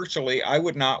commercially, I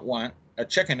would not want a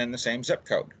chicken in the same zip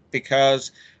code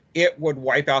because it would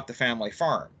wipe out the family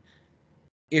farm.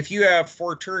 If you have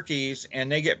 4 turkeys and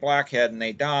they get blackhead and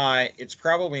they die, it's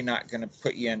probably not going to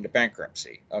put you into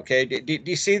bankruptcy. Okay, do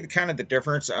you see the kind of the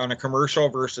difference on a commercial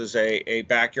versus a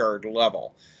backyard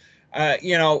level?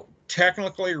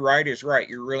 Technically right is right.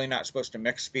 You're really not supposed to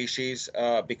mix species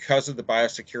because of the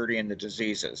biosecurity and the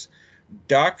diseases.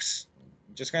 Ducks,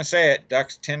 just going to say it,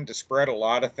 ducks tend to spread a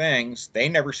lot of things. They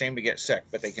never seem to get sick,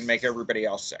 but they can make everybody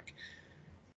else sick.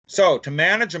 So to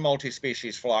manage a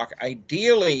multi-species flock,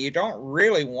 ideally, you don't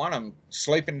really want them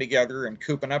sleeping together and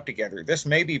cooping up together. This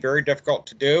may be very difficult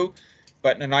to do,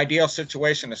 but in an ideal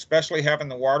situation, especially having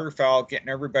the waterfowl getting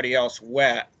everybody else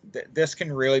wet, this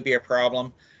can really be a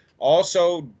problem.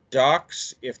 Also,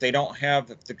 ducks, if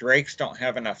the drakes don't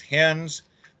have enough hens,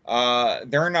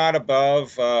 they're not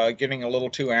above getting a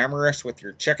little too amorous with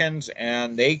your chickens,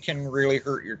 and they can really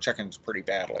hurt your chickens pretty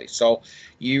badly. So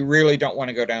you really don't want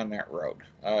to go down that road.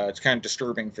 It's kind of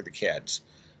disturbing for the kids.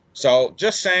 So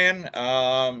just saying,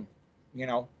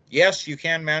 yes, you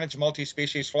can manage a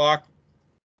multi-species flock.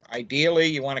 Ideally,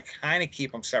 you want to kind of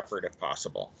keep them separate if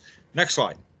possible. Next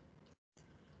slide.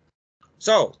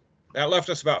 So that left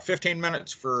us about 15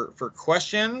 minutes for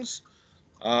questions.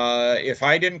 If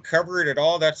I didn't cover it at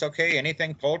all, that's okay.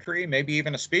 Anything poultry, maybe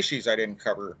even a species I didn't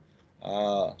cover,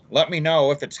 let me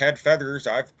know. If it's had feathers,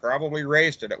 I've probably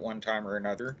raised it at one time or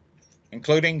another,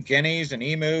 including guineas and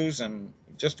emus and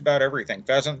just about everything,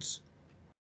 pheasants.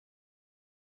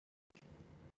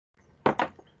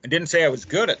 I didn't say I was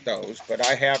good at those, but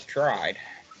I have tried.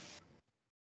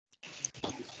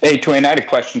 Hey, Twain, I had a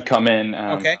question come in.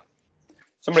 Okay.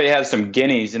 Somebody has some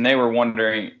guineas, and they were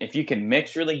wondering if you can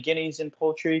mix really guineas in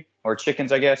poultry, or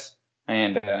chickens, I guess.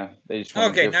 And they just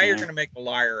okay, now you're going to make a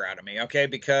liar out of me, okay?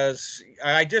 Because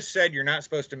I just said you're not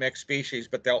supposed to mix species,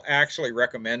 but they'll actually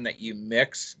recommend that you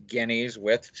mix guineas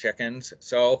with chickens.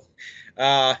 So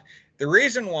the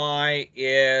reason why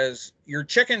is your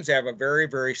chickens have a very,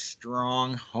 very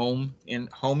strong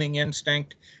homing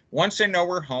instinct. Once they know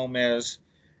where home is,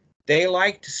 they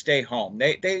like to stay home.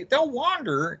 They'll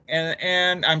wander,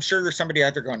 and I'm sure there's somebody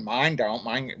out there going, mine don't.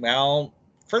 Mine, well,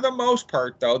 for the most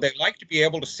part, though, they like to be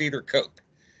able to see their coop.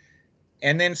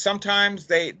 And then sometimes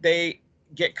they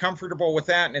get comfortable with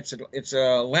that, and it's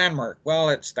a landmark. Well,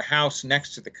 it's the house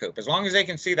next to the coop. As long as they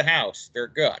can see the house, they're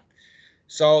good.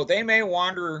 So they may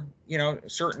wander, a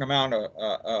certain amount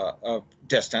of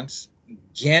distance.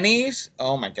 Guineas,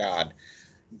 oh my God.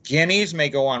 Guineas may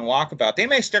go on walkabout. They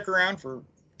may stick around for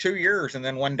 2 years and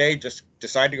then one day just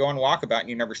decide to go on walkabout and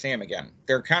you never see them again.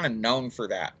 They're kind of known for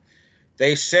that.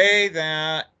 They say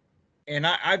that, and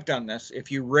I've done this,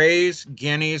 if you raise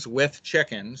guineas with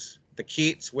chickens, the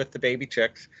Keats with the baby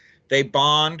chicks, they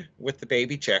bond with the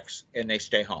baby chicks and they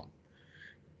stay home.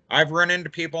 I've run into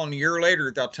people, and a year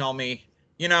later they'll tell me,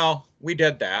 we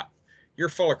did that. You're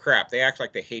full of crap. They act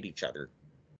like they hate each other.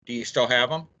 Do you still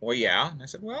have them? Well, yeah. And I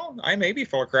said, well, I may be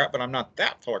full of crap, but I'm not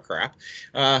that full of crap.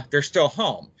 They're still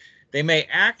home. They may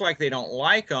act like they don't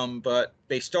like them, but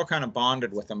they still kind of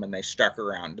bonded with them and they stuck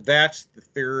around. That's the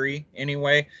theory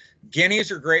anyway. Guineas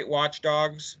are great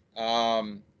watchdogs.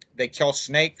 They kill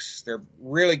snakes. They're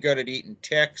really good at eating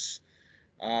ticks.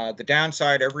 The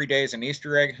downside, every day is an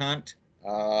Easter egg hunt.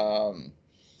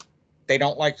 They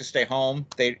don't like to stay home.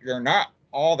 They're not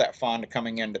all that fond of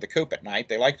coming into the coop at night.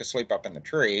 They like to sleep up in the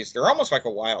trees. They're almost like a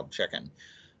wild chicken.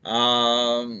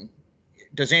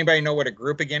 Does anybody know what a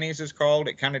group of guineas is called?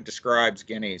 It kind of describes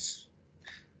guineas.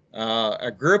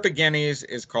 A group of guineas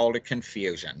is called a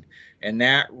confusion, and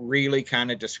that really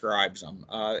kind of describes them.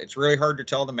 It's really hard to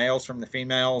tell the males from the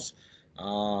females,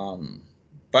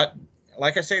 but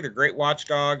like I say, they're great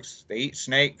watchdogs. They eat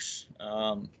snakes.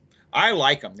 I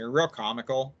like them. They're real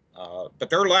comical, but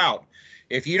they're loud.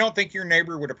 If you don't think your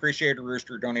neighbor would appreciate a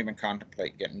rooster, don't even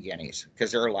contemplate getting guineas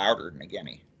because they're louder than a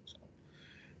guinea. So,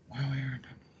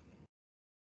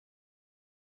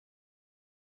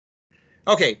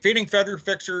 okay, feeding feather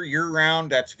fixer year-round.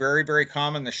 That's very, very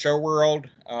common in the show world.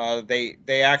 They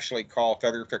actually call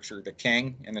feather fixer the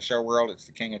king in the show world. It's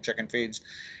the king of chicken feeds.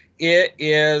 It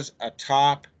is a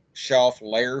top shelf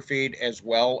layer feed as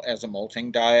well as a molting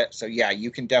diet. So yeah,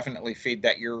 you can definitely feed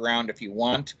that year-round if you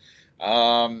want.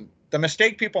 The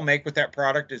mistake people make with that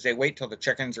product is they wait till the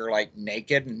chickens are like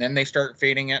naked and then they start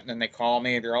feeding it, and then they call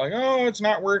me. They're like, oh, it's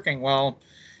not working. Well,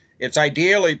 it's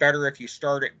ideally better if you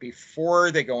start it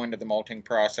before they go into the molting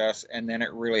process, and then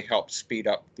it really helps speed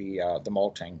up the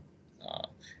molting.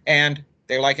 And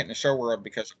they like it in the show world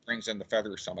because it brings in the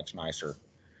feathers so much nicer.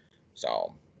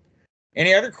 So,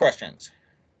 any other questions?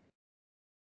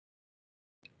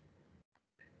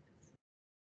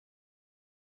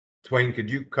 Twain, could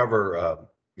you cover,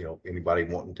 anybody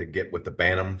wanting to get with the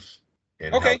Bantams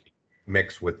and Okay. how to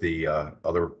mix with the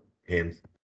other hens?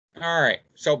 All right.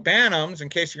 So Bantams, in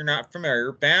case you're not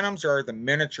familiar, Bantams are the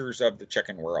miniatures of the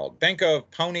chicken world. Think of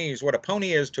ponies, what a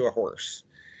pony is to a horse.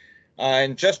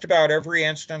 In just about every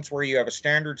instance where you have a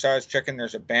standard sized chicken,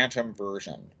 there's a Bantam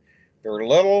version. They're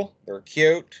little, they're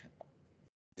cute.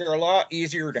 They're a lot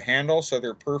easier to handle, so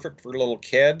they're perfect for little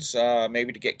kids,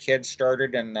 maybe to get kids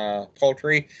started in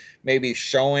poultry, maybe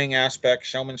showing aspects,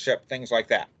 showmanship, things like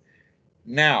that.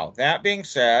 Now, that being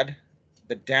said,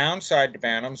 the downside to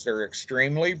Bantams, they're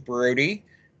extremely broody.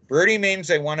 Broody means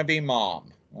they want to be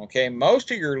mom. Okay, most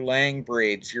of your laying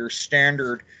breeds, your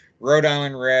standard Rhode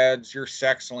Island Reds, your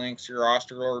Sex Links, your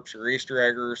Australorps, your Easter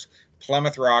Eggers,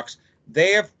 Plymouth Rocks,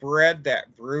 they have bred that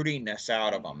broodiness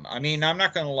out of them. I mean, I'm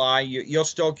not going to lie, you'll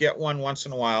still get one once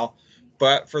in a while,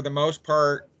 but for the most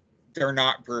part, they're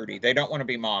not broody. They don't want to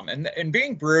be mom. And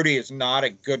being broody is not a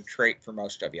good trait for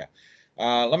most of you.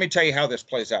 Let me tell you how this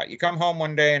plays out. You come home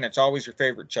one day and it's always your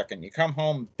favorite chicken. You come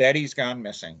home, Betty's gone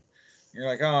missing. You're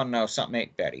like, oh no, something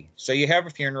ain't Betty. So you have a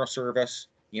funeral service,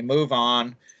 you move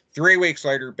on. 3 weeks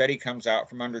later, Betty comes out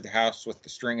from under the house with the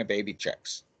string of baby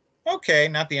chicks. Okay,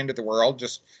 not the end of the world.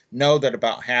 Just know that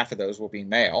about half of those will be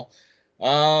male.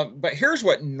 But here's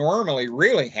what normally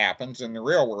really happens in the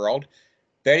real world.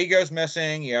 Betty goes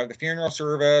missing. You have the funeral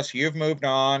service. You've moved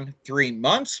on. 3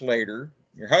 months later,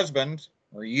 your husband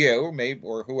or you, maybe,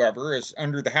 or whoever is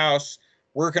under the house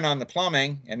working on the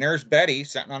plumbing, and there's Betty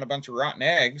sitting on a bunch of rotten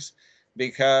eggs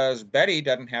because Betty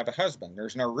doesn't have a husband.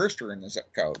 There's no rooster in the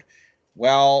zip code.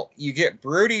 Well, you get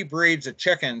broody breeds of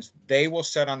chickens. They will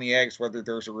sit on the eggs whether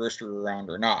there's a rooster around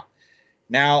or not.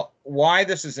 Now, why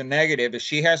this is a negative is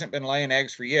she hasn't been laying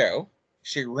eggs for you.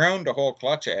 She ruined a whole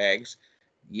clutch of eggs.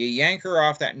 You yank her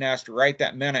off that nest right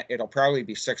that minute, it'll probably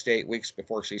be 6 to 8 weeks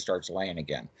before she starts laying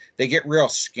again. They get real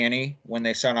skinny when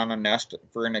they sit on a nest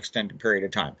for an extended period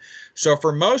of time. So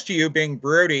for most of you, being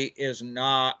broody is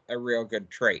not a real good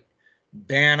trait.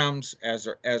 Bantams, as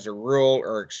a rule,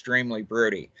 are extremely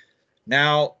broody.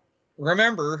 Now,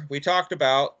 remember, we talked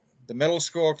about the middle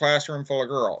school classroom full of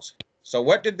girls. So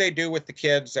what did they do with the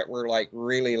kids that were like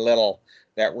really little,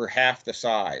 that were half the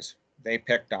size? They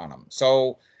picked on them.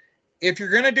 So if you're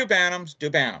going to do bantams, do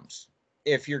bantams.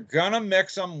 If you're going to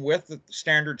mix them with the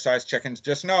standard size chickens,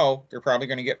 just know they're probably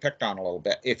going to get picked on a little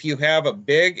bit. If you have a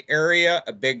big area,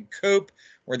 a big coop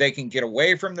where they can get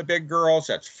away from the big girls,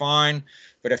 that's fine.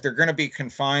 But if they're going to be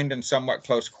confined in somewhat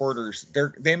close quarters,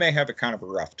 they may have a kind of a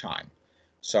rough time.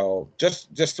 So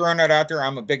just throwing that out there.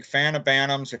 I'm a big fan of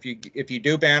bantams. If you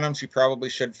do bantams, you probably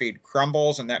should feed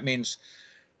crumbles, and that means,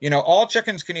 all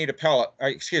chickens can eat a pellet.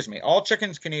 All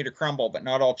chickens can eat a crumble, but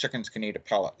not all chickens can eat a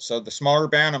pellet. So the smaller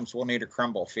bantams will need a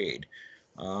crumble feed.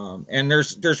 And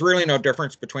there's really no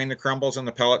difference between the crumbles and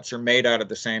the pellets. They're made out of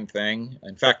the same thing.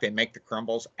 In fact, they make the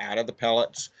crumbles out of the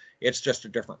pellets. It's just a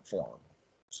different form.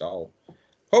 So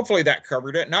hopefully that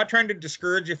covered it. Not trying to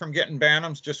discourage you from getting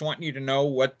bantams, just wanting you to know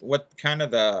what kind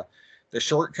of the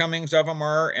shortcomings of them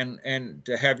are, and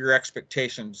to have your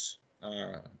expectations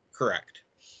correct.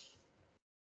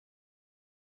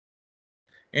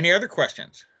 Any other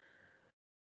questions?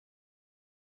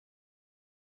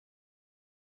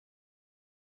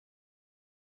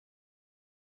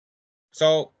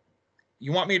 So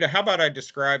you want me to, how about I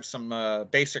describe some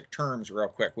basic terms real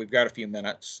quick? We've got a few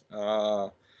minutes.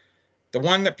 The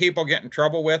one that people get in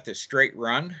trouble with is straight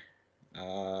run.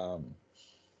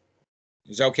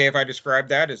 Is it okay if I describe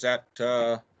that? Is that,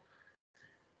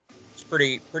 it's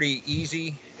pretty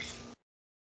easy.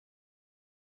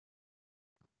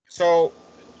 So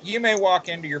you may walk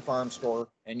into your farm store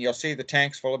and you'll see the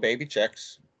tanks full of baby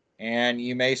chicks, and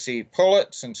you may see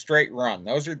pullets and straight run.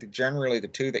 Those are generally the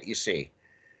two that you see.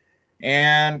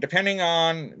 And depending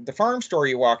on the farm store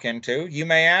you walk into, you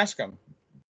may ask them,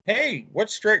 hey,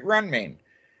 what's straight run mean?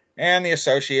 And the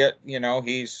associate,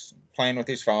 he's playing with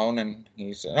his phone and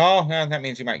he said, oh, that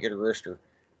means you might get a rooster.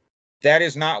 That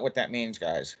is not what that means,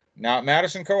 guys. Now, at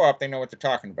Madison Co-op, they know what they're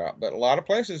talking about, but a lot of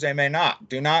places they may not.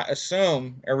 Do not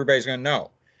assume everybody's going to know.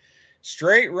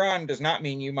 Straight run does not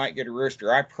mean you might get a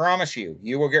rooster. I promise you,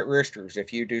 you will get roosters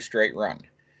if you do straight run.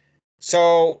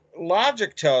 So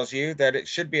logic tells you that it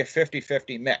should be a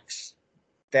 50-50 mix.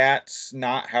 That's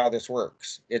not how this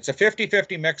works. It's a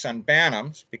 50-50 mix on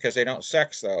bantams because they don't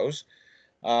sex those.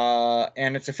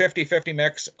 And it's a 50-50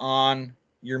 mix on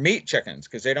your meat chickens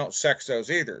because they don't sex those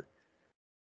either.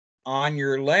 On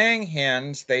your laying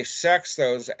hens, they sex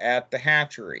those at the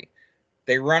hatchery.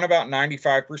 They run about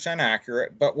 95%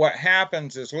 accurate, but what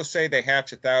happens is, let's say they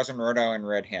hatch 1,000 Rhode Island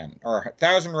Red hen or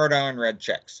 1,000 Rhode Island Red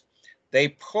chicks. They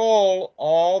pull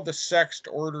all the sexed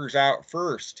orders out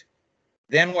first.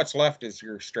 Then what's left is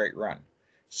your straight run.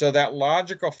 So that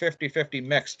logical 50-50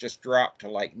 mix just dropped to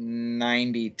like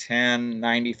 90-10,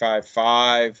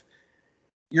 95-5.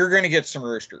 You're going to get some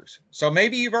roosters. So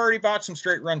maybe you've already bought some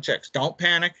straight run chicks. Don't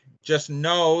panic. Just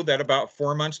know that about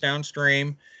 4 months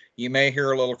downstream, you may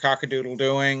hear a little cockadoodle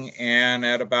doing, and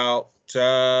at about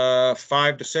 5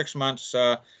 to 6 months,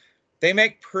 they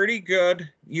make pretty good.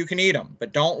 You can eat them,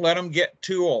 but don't let them get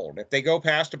too old. If they go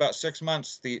past about 6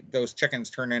 months, those chickens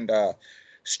turn into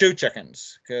stew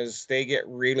chickens because they get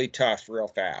really tough real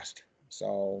fast.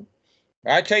 So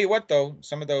I tell you what, though,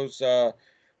 some of those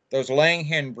laying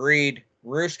hen breed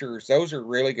roosters, those are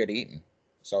really good eating.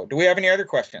 So do we have any other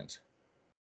questions?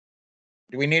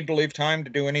 Do we need to leave time to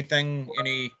do anything,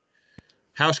 any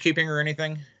housekeeping or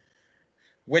anything?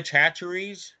 Which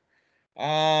hatcheries?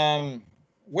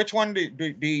 Which one do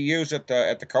you use at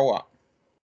the co-op?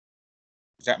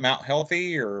 Is that Mount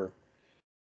Healthy or?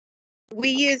 We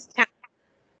use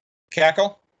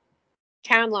Cackle?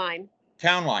 Town Line.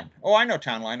 Town Line. Oh, I know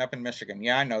Town Line up in Michigan.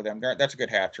 Yeah, I know them. That's a good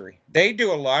hatchery. They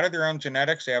do a lot of their own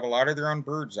genetics. They have a lot of their own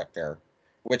birds up there,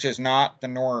 which is not the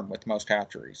norm with most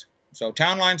hatcheries. So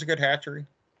Town Line's a good hatchery.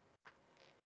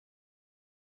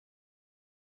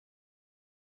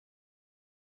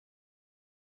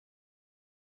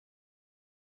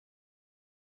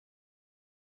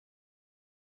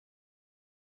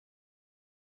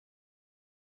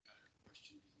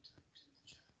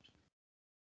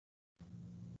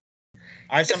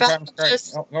 I sometimes try.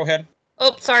 Oh, go ahead.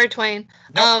 Oh, sorry, Twain.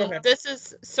 No, go ahead. This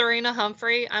is Serena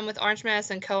Humphrey. I'm with Orange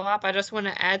Madison Co-op. I just want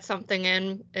to add something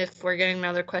in. If we're getting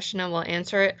another question, and we'll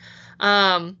answer it.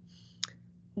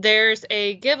 There's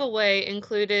a giveaway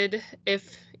included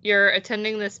if you're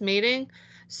attending this meeting.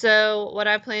 So what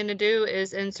I plan to do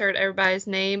is insert everybody's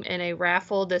name in a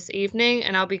raffle this evening,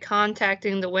 and I'll be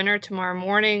contacting the winner tomorrow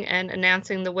morning and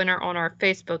announcing the winner on our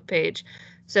Facebook page.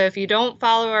 So if you don't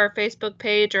follow our Facebook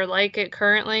page or like it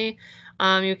currently,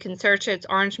 you can search it. It's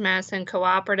Orange Madison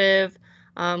Cooperative.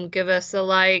 Give us a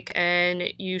like, and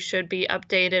you should be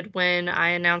updated when I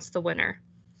announce the winner.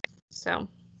 So,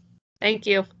 thank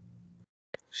you.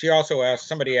 She also asked,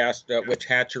 somebody asked which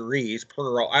hatcheries,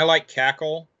 plural. I like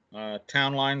Cackle.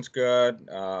 Town Line's good.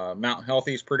 Mount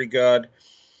Healthy's pretty good.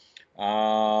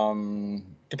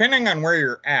 Depending on where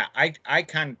you're at, I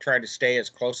kind of try to stay as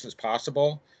close as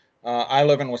possible. I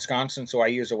live in Wisconsin, so I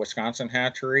use a Wisconsin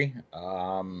hatchery.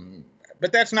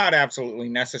 But that's not absolutely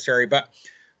necessary. But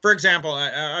for example,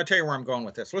 I'll tell you where I'm going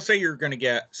with this. Let's say you're going to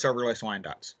get silver-laced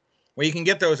Wyandottes. Well, you can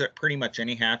get those at pretty much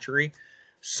any hatchery.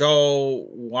 So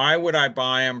why would I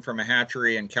buy them from a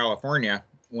hatchery in California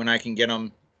when I can get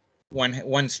them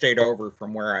one state over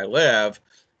from where I live?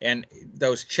 And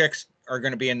those chicks are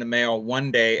going to be in the mail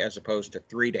one day as opposed to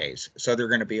 3 days. So they're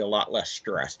going to be a lot less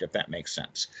stressed, if that makes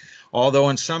sense. Although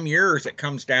in some years it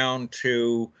comes down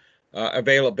to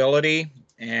availability.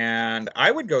 And I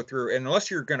would go through,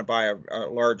 unless you're going to buy a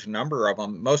large number of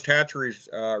them, most hatcheries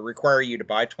require you to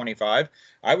buy 25.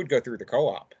 I would go through the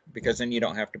co-op because then you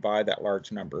don't have to buy that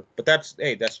large number. But that's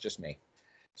just me.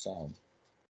 So.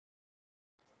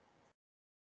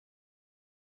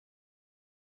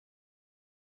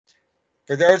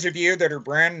 For those of you that are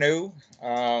brand new,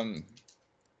 don't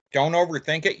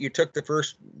overthink it. You took the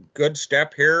first good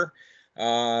step here.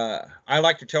 I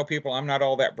like to tell people I'm not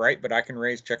all that bright, but I can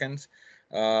raise chickens.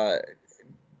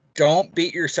 Don't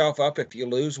beat yourself up if you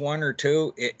lose one or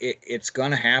two. It's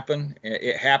going to happen.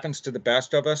 It happens to the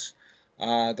best of us.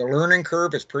 The learning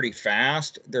curve is pretty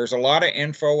fast. There's a lot of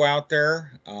info out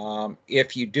there.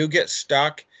 If you do get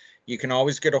stuck, you can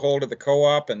always get a hold of the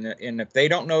co-op, and if they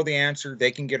don't know the answer,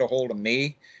 they can get a hold of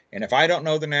me. And if I don't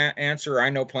know the answer, I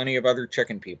know plenty of other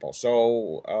chicken people.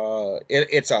 So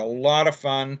it's a lot of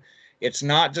fun. It's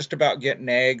not just about getting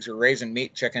eggs or raising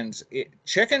meat chickens.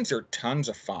 Chickens are tons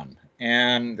of fun,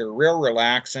 and they're real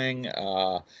relaxing.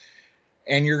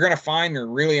 And you're going to find they're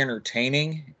really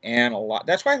entertaining, and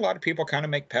that's why a lot of people kind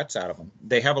of make pets out of them.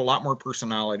 They have a lot more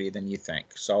personality than you think.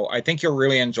 So I think you'll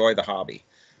really enjoy the hobby.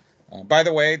 By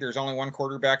the way, there's only one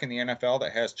quarterback in the NFL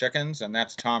that has chickens, and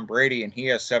that's Tom Brady, and he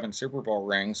has 7 Super Bowl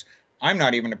rings. I'm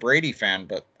not even a Brady fan,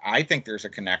 but I think there's a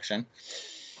connection.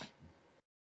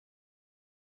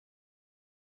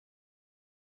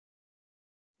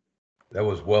 That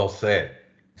was well said.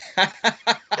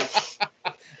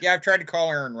 Yeah, I've tried to call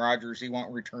Aaron Rodgers. He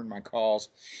won't return my calls.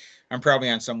 I'm probably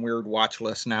on some weird watch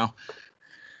list now.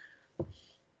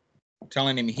 I'm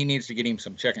telling him he needs to get him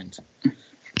some chickens.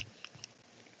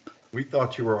 We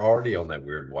thought you were already on that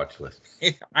weird watch list.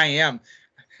 I am.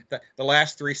 The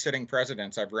last 3 sitting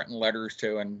presidents I've written letters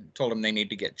to and told them they need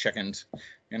to get chickens.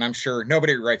 And I'm sure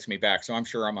nobody writes me back, so I'm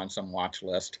sure I'm on some watch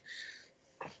list.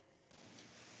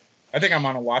 I think I'm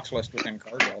on a watch list within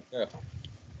Cardwell, too.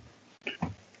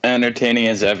 Entertaining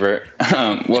as ever.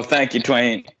 Well, thank you,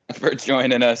 Twain, for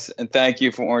joining us. And thank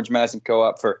you for Orange Madison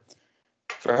Co-op for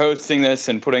hosting this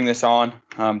and putting this on.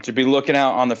 To be looking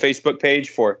out on the Facebook page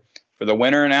for the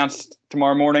winner announced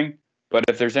tomorrow morning. But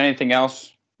if there's anything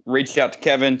else, reach out to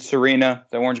Kevin, Serena,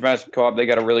 the Orange Madison Co-op. They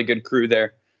got a really good crew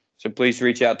there. So please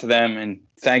reach out to them. And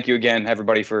thank you again,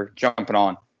 everybody, for jumping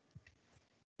on.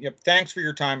 Yep. Thanks for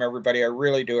your time, everybody. I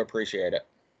really do appreciate it.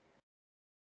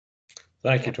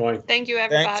 Thank you, Twain. Thank you,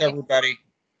 everybody. Thanks, everybody.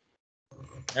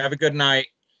 Have a good night.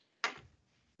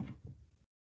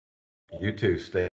 You too. Stay